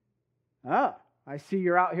 Oh, I see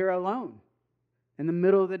you're out here alone in the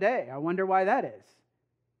middle of the day. I wonder why that is.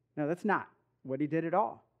 No, that's not what he did at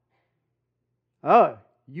all. Oh,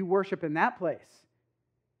 you worship in that place.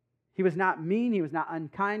 He was not mean, he was not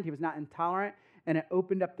unkind, he was not intolerant, and it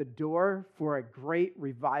opened up the door for a great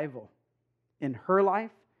revival in her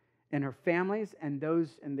life, in her families, and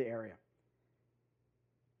those in the area.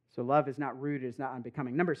 So love is not rude, it is not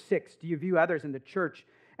unbecoming. Number 6, do you view others in the church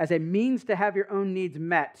as a means to have your own needs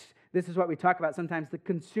met? This is what we talk about sometimes, the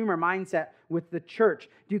consumer mindset with the church.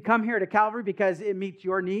 Do you come here to Calvary because it meets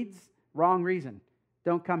your needs? Wrong reason.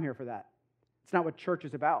 Don't come here for that. It's not what church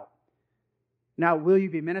is about. Now, will you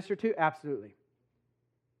be ministered to? Absolutely.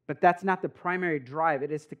 But that's not the primary drive.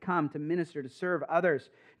 It is to come, to minister, to serve others.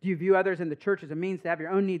 Do you view others in the church as a means to have your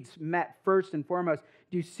own needs met first and foremost?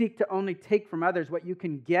 Do you seek to only take from others what you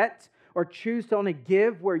can get, or choose to only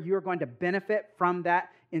give where you're going to benefit from that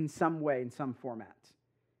in some way, in some format?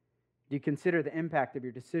 Do you consider the impact of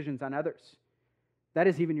your decisions on others? That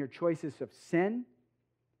is even your choices of sin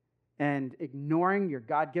and ignoring your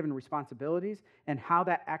God-given responsibilities and how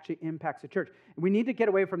that actually impacts the church. We need to get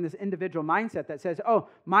away from this individual mindset that says, oh,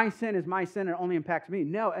 my sin is my sin and it only impacts me.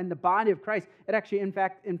 No, in the body of Christ, it actually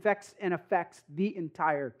infects and affects the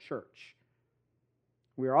entire church.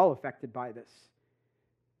 We are all affected by this.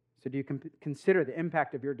 So do you consider the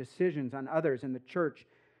impact of your decisions on others in the church,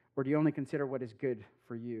 or do you only consider what is good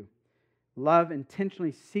for you? Love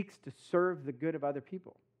intentionally seeks to serve the good of other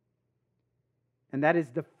people. And that is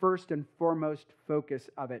the first and foremost focus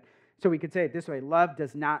of it. So we could say it this way, love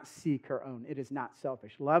does not seek her own. It is not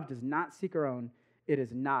selfish. Love does not seek her own. It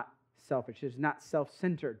is not selfish. It is not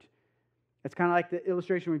self-centered. It's kind of like the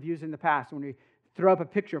illustration we've used in the past when we throw up a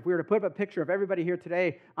picture. If we were to put up a picture of everybody here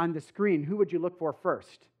today on the screen, who would you look for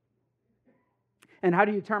first? And how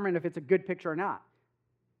do you determine if it's a good picture or not?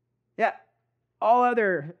 Yeah, all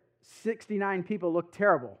other 69 people look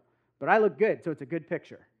terrible, but I look good, so it's a good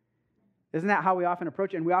picture. Isn't that how we often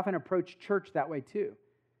approach it? And we often approach church that way too.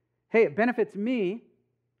 Hey, it benefits me,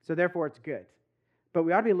 so therefore it's good. But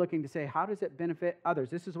we ought to be looking to say, how does it benefit others?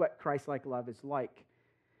 This is what Christ-like love is like.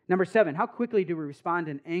 Number 7, how quickly do we respond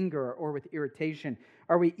in anger or with irritation?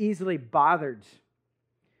 Are we easily bothered?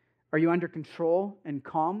 Are you under control and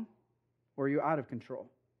calm, or are you out of control?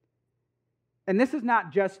 And this is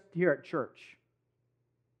not just here at church.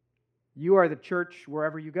 You are the church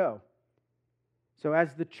wherever you go. So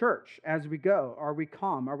as the church, as we go, are we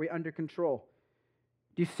calm? Are we under control?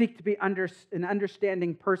 Do you seek to be an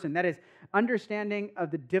understanding person? That is, understanding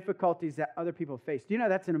of the difficulties that other people face. Do you know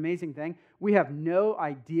that's an amazing thing? We have no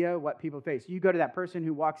idea what people face. You go to that person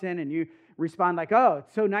who walks in and you respond like, oh,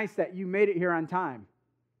 it's so nice that you made it here on time,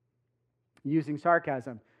 using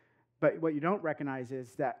sarcasm. But what you don't recognize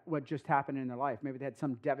is that what just happened in their life. Maybe they had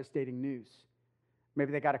some devastating news.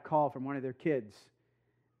 Maybe they got a call from one of their kids.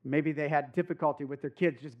 Maybe they had difficulty with their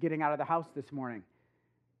kids just getting out of the house this morning.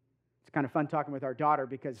 It's kind of fun talking with our daughter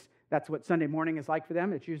because that's what Sunday morning is like for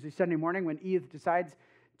them. It's usually Sunday morning when Eve decides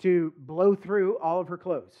to blow through all of her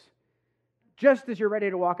clothes, just as you're ready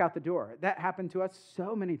to walk out the door. That happened to us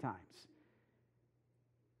so many times.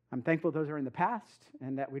 I'm thankful those are in the past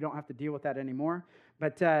and that we don't have to deal with that anymore.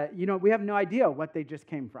 But, we have no idea what they just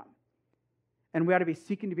came from. And we ought to be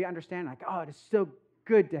seeking to be understanding, like, oh, it is so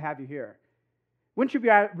good to have you here. Wouldn't you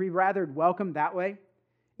be rather welcome that way?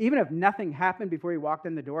 even if nothing happened before you walked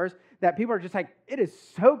in the doors, that people are just like, it is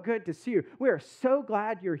so good to see you. We are so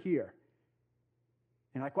glad you're here.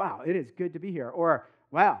 And you're like, wow, it is good to be here. Or,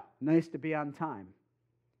 wow, nice to be on time.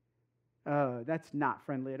 That's not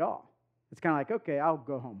friendly at all. It's kind of like, okay, I'll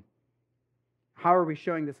go home. How are we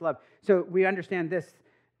showing this love? So we understand this.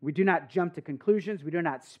 We do not jump to conclusions. We do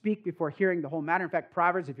not speak before hearing the whole matter. In fact,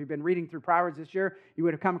 Proverbs, if you've been reading through Proverbs this year, you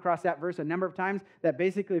would have come across that verse a number of times, that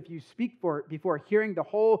basically if you speak before hearing the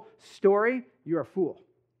whole story, you're a fool.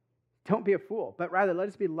 Don't be a fool, but rather let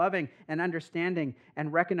us be loving and understanding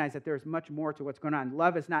and recognize that there is much more to what's going on.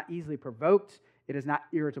 Love is not easily provoked. It is not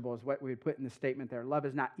irritable, is what we would put in the statement there. Love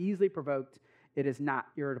is not easily provoked. It is not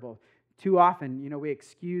irritable. Too often, we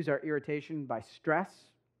excuse our irritation by stress,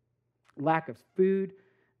 lack of food,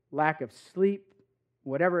 lack of sleep,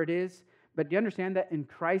 whatever it is. But do you understand that in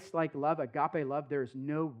Christ-like love, agape love, there is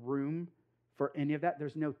no room for any of that?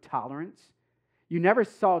 There's no tolerance. You never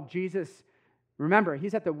saw Jesus. Remember,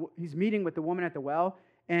 he's meeting with the woman at the well,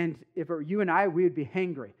 and if it were you and I, we would be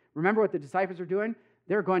hangry. Remember what the disciples are doing?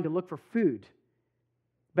 They're going to look for food.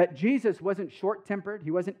 But Jesus wasn't short-tempered.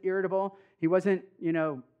 He wasn't irritable. He wasn't,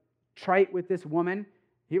 trite with this woman.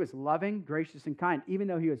 He was loving, gracious, and kind, even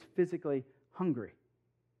though he was physically hungry.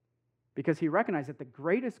 Because he recognized that the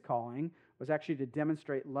greatest calling was actually to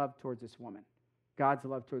demonstrate love towards this woman, God's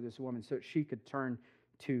love towards this woman, so that she could turn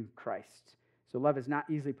to Christ. So love is not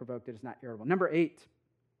easily provoked. It is not irritable. Number 8,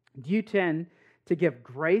 do you tend to give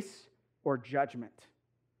grace or judgment?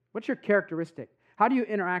 What's your characteristic? How do you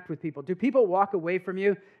interact with people? Do people walk away from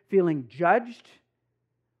you feeling judged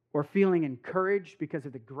or feeling encouraged because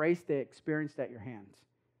of the grace they experienced at your hands?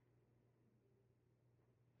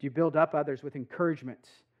 Do you build up others with encouragement,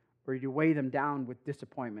 or do you weigh them down with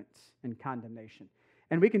disappointments and condemnation?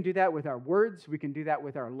 And we can do that with our words. We can do that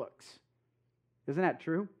with our looks. Isn't that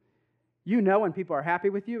true? You know when people are happy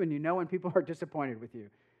with you, and you know when people are disappointed with you.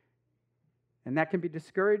 And that can be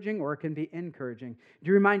discouraging, or it can be encouraging. Do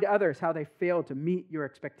you remind others how they failed to meet your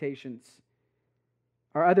expectations?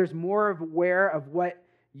 Are others more aware of what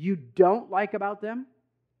you don't like about them,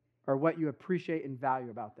 or what you appreciate and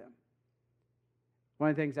value about them? One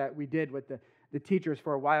of the things that we did with the teachers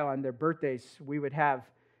for a while on their birthdays,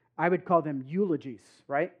 I would call them eulogies,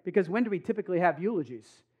 right? Because when do we typically have eulogies?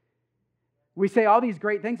 We say all these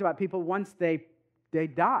great things about people once they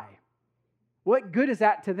die. What good is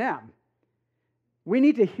that to them? We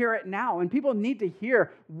need to hear it now, and people need to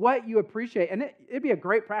hear what you appreciate. And it'd be a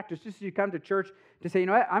great practice just as you come to church to say, you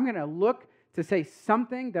know what, I'm going to look to say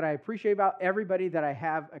something that I appreciate about everybody that I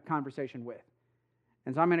have a conversation with.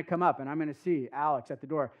 And so I'm going to come up and I'm going to see Alex at the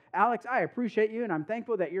door. Alex, I appreciate you, and I'm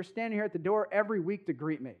thankful that you're standing here at the door every week to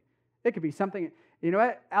greet me. It could be something, you know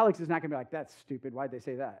what? Alex is not going to be like, that's stupid. Why'd they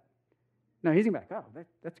say that? No, he's going to be like, oh,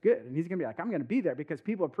 that's good. And he's going to be like, I'm going to be there because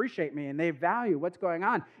people appreciate me and they value what's going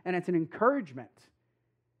on. And it's an encouragement.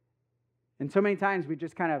 And so many times we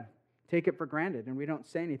just kind of take it for granted and we don't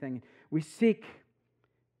say anything. We seek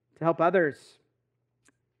to help others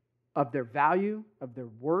of their value, of their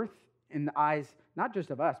worth in the eyes, not just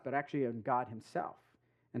of us, but actually of God himself,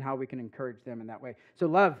 and how we can encourage them in that way. So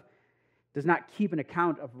love does not keep an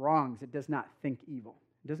account of wrongs. It does not think evil.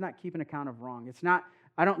 It does not keep an account of wrong. It's not,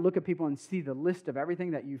 I don't look at people and see the list of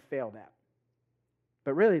everything that you failed at.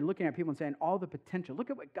 But really looking at people and saying all the potential. Look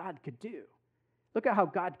at what God could do. Look at how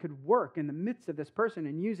God could work in the midst of this person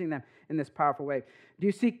and using them in this powerful way. Do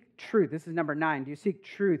you seek truth? This is number 9. Do you seek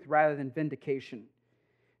truth rather than vindication?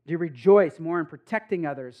 Do you rejoice more in protecting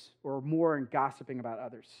others or more in gossiping about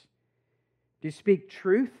others? Do you speak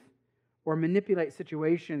truth or manipulate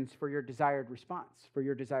situations for your desired response, for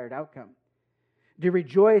your desired outcome? Do you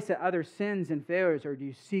rejoice at others' sins and failures, or do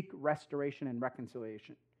you seek restoration and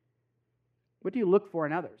reconciliation? What do you look for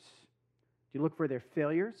in others? Do you look for their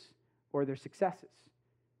failures or their successes?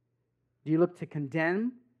 Do you look to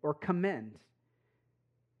condemn or commend?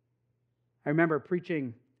 I remember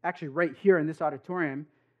preaching, actually right here in this auditorium,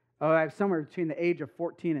 I was somewhere between the age of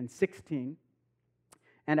 14 and 16,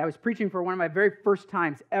 and I was preaching for one of my very first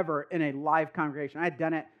times ever in a live congregation. I had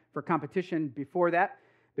done it for competition before that,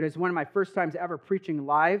 but it was one of my first times ever preaching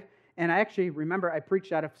live, and I actually remember I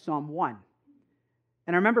preached out of Psalm 1.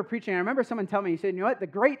 And I remember someone telling me, he said, you know what, the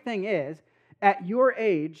great thing is, at your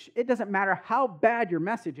age, it doesn't matter how bad your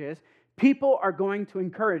message is, people are going to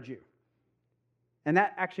encourage you. And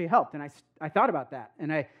that actually helped, and I thought about that,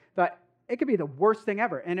 and I thought, it could be the worst thing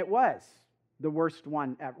ever, and it was the worst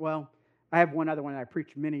one ever. Well, I have one other one that I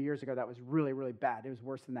preached many years ago that was really, really bad. It was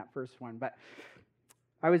worse than that first one, but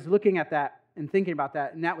I was looking at that and thinking about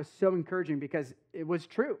that, and that was so encouraging because it was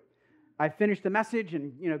true. I finished the message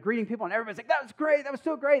and, greeting people, and everybody's like, that was great, that was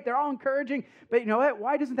so great. They're all encouraging. But you know what?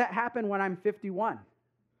 Why doesn't that happen when I'm 51?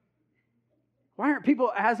 Why aren't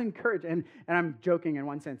people as encouraged? And I'm joking in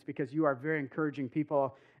one sense because you are very encouraging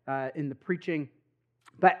people in the preaching.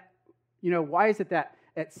 But, why is it that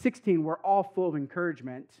at 16 we're all full of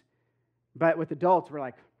encouragement, but with adults we're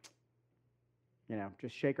like,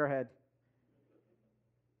 just shake our head?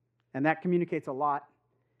 And that communicates a lot.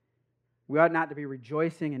 We ought not to be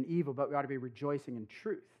rejoicing in evil, but we ought to be rejoicing in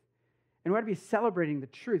truth. And we ought to be celebrating the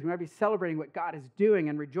truth. We ought to be celebrating what God is doing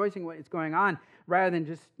and rejoicing what is going on rather than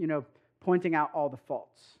just, pointing out all the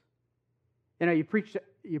faults. You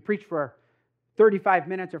preach for 35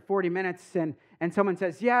 minutes or 40 minutes and someone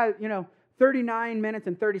says, 39 minutes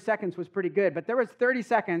and 30 seconds was pretty good, but there was 30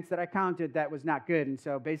 seconds that I counted that was not good, and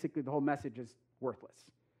so basically the whole message is worthless.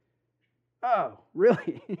 Oh,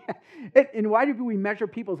 really? And why do we measure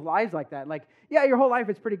people's lives like that? Like, yeah, your whole life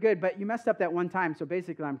is pretty good, but you messed up that one time, so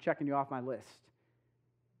basically I'm checking you off my list.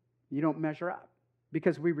 You don't measure up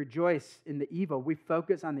because we rejoice in the evil. We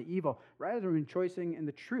focus on the evil rather than rejoicing in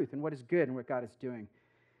the truth and what is good and what God is doing.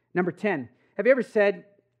 Number 10, have you ever said,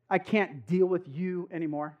 I can't deal with you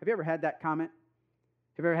anymore? Have you ever had that comment?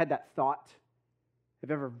 Have you ever had that thought? Have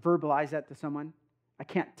you ever verbalized that to someone? I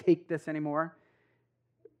can't take this anymore.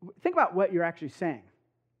 Think about what you're actually saying.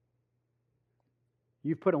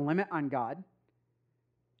 You've put a limit on God.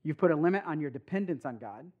 You've put a limit on your dependence on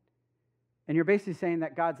God. And you're basically saying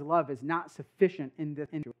that God's love is not sufficient in this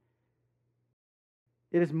situation.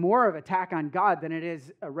 It is more of an attack on God than it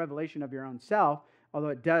is a revelation of your own self, although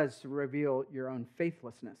it does reveal your own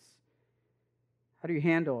faithlessness. How do you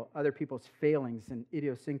handle other people's failings and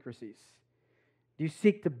idiosyncrasies? Do you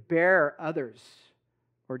seek to bear others,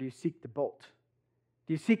 or do you seek to bolt?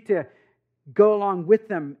 Do you seek to go along with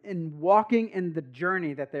them in walking in the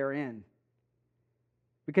journey that they're in?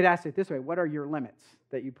 We could ask it this way: what are your limits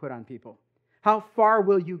that you put on people? How far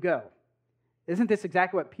will you go? Isn't this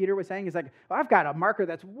exactly what Peter was saying? He's like, I've got a marker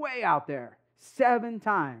that's way out there, 7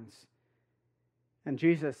 times. And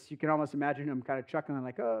Jesus, you can almost imagine him kind of chuckling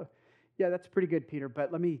like, oh, yeah, that's pretty good, Peter,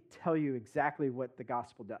 but let me tell you exactly what the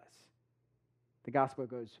gospel does. The gospel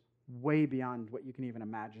goes way beyond what you can even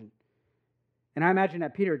imagine. And I imagine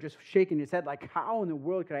that Peter just shaking his head like, how in the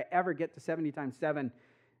world could I ever get to 70 times 7?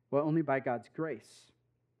 Well, only by God's grace.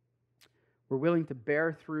 We're willing to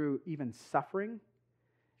bear through even suffering.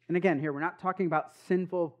 And again, here, we're not talking about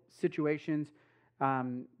sinful situations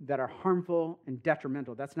that are harmful and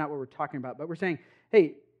detrimental. That's not what we're talking about. But we're saying,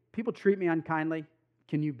 hey, people treat me unkindly.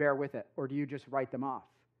 Can you bear with it? Or do you just write them off?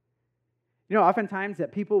 Oftentimes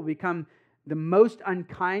that people become the most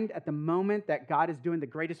unkind at the moment that God is doing the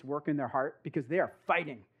greatest work in their heart because they are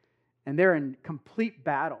fighting and they're in complete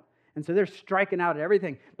battle. And so they're striking out at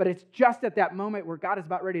everything. But it's just at that moment where God is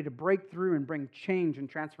about ready to break through and bring change and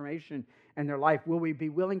transformation in their life. Will we be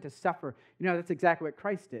willing to suffer? That's exactly what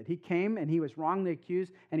Christ did. He came and he was wrongly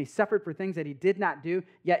accused and he suffered for things that he did not do,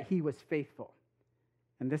 yet he was faithful.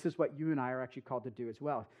 And this is what you and I are actually called to do as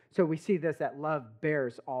well. So we see this, that love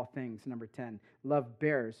bears all things, number 10. Love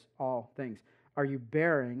bears all things. Are you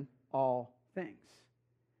bearing all things?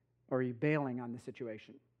 Or are you bailing on the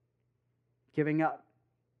situation? Giving up?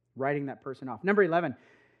 Writing that person off. Number 11,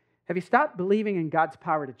 have you stopped believing in God's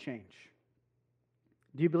power to change?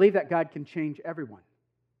 Do you believe that God can change everyone?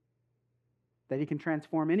 That he can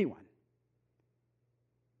transform anyone?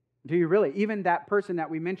 Do you really? Even that person that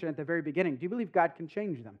we mentioned at the very beginning, do you believe God can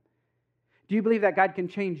change them? Do you believe that God can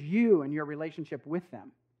change you and your relationship with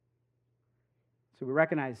them? So we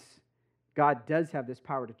recognize God does have this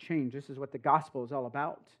power to change. This is what the gospel is all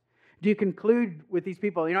about. Do you conclude with these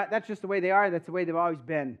people, that's just the way they are, that's the way they've always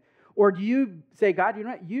been? Or do you say, God,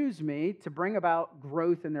 use me to bring about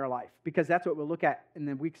growth in their life? Because that's what we'll look at in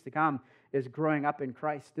the weeks to come, is growing up in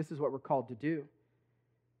Christ. This is what we're called to do.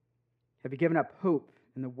 Have you given up hope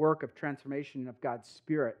in the work of transformation of God's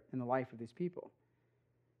Spirit in the life of these people?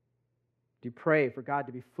 Do you pray for God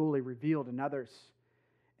to be fully revealed in others?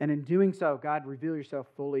 And in doing so, God, reveal yourself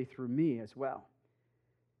fully through me as well.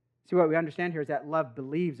 See, what we understand here is that love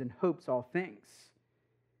believes and hopes all things.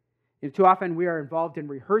 Too often we are involved in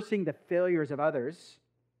rehearsing the failures of others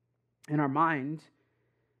in our mind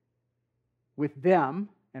with them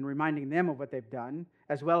and reminding them of what they've done,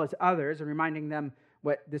 as well as others and reminding them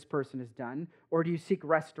what this person has done. Or do you seek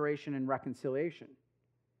restoration and reconciliation?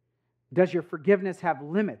 Does your forgiveness have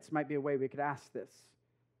limits? Might be a way we could ask this.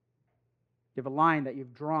 You have a line that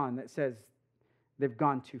you've drawn that says they've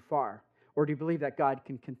gone too far. Or do you believe that God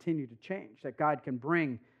can continue to change, that God can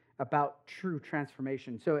bring about true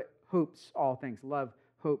transformation? So it hopes all things. Love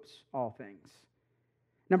hopes all things.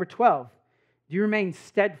 Number 12, Do you remain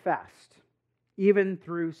steadfast, even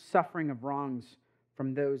through suffering of wrongs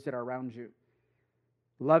from those that are around you,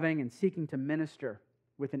 loving and seeking to minister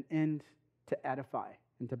with an end to edify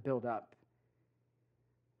and to build up?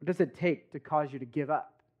 What does it take to cause you to give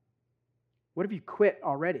up? What have you quit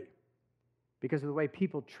already because of the way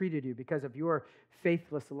people treated you, because of your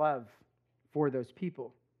faithless love for those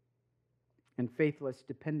people and faithless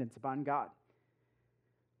dependence upon God?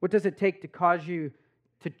 What does it take to cause you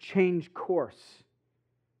to change course,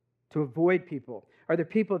 to avoid people? Are there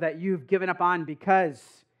people that you've given up on because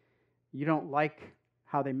you don't like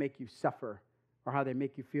how they make you suffer, or how they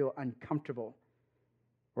make you feel uncomfortable,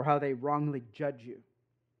 or how they wrongly judge you?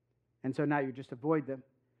 And so now you just avoid them.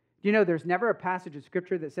 Do you know there's never a passage of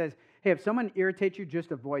Scripture that says, hey, if someone irritates you,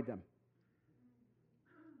 just avoid them?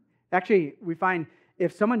 Actually, we find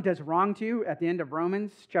if someone does wrong to you at the end of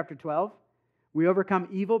Romans chapter 12, we overcome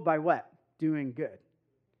evil by what? Doing good.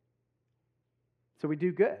 So we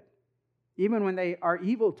do good, even when they are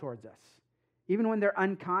evil towards us, even when they're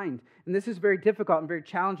unkind. And this is very difficult and very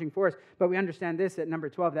challenging for us, but we understand this at number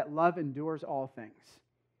 12, that love endures all things.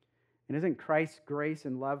 And isn't Christ's grace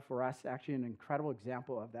and love for us actually an incredible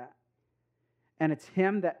example of that? And it's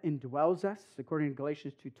Him that indwells us, according to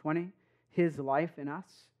Galatians 2:20, His life in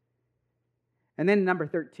us. And then number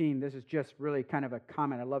 13, this is just really kind of a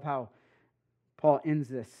comment. I love how Paul ends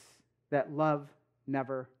this, that love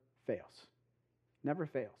never fails. Never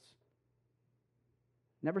fails.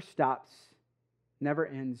 Never stops. Never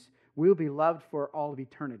ends. We will be loved for all of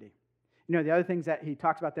eternity. You know, the other things that he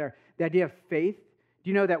talks about there, the idea of faith.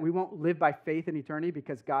 Do you know that we won't live by faith in eternity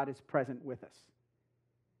because God is present with us?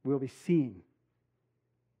 We'll be seeing.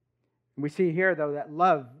 And we see here, though, that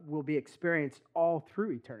love will be experienced all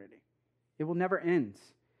through eternity. It will never end.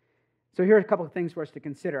 So here are a couple of things for us to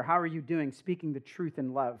consider. How are you doing speaking the truth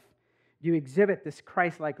in love? Do you exhibit this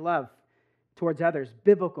Christ-like love towards others?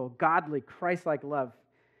 Biblical, godly, Christ-like love.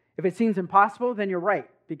 If it seems impossible, then you're right,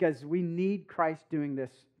 because we need Christ doing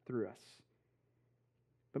this through us.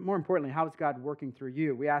 But more importantly, how is God working through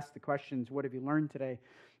you? We ask the questions, what have you learned today?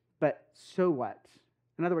 But so what?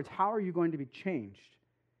 In other words, how are you going to be changed?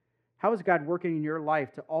 How is God working in your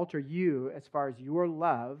life to alter you as far as your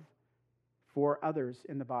love for others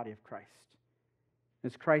in the body of Christ?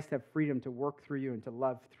 Does Christ have freedom to work through you and to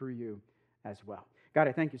love through you as well? God,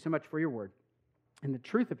 I thank you so much for your word and the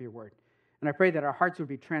truth of your word. And I pray that our hearts would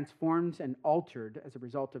be transformed and altered as a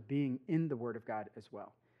result of being in the word of God as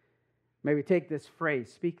well. May we take this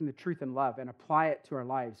phrase, speaking the truth in love, and apply it to our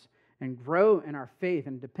lives and grow in our faith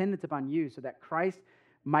and dependence upon you so that Christ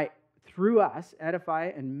might, through us,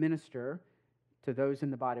 edify and minister to those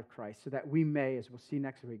in the body of Christ so that we may, as we'll see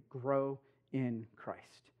next week, grow in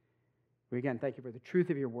Christ. We again thank you for the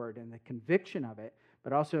truth of your word and the conviction of it,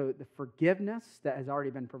 but also the forgiveness that has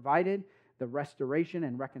already been provided, the restoration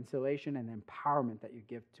and reconciliation and the empowerment that you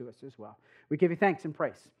give to us as well. We give you thanks and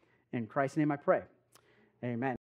praise. In Christ's name I pray. Amen.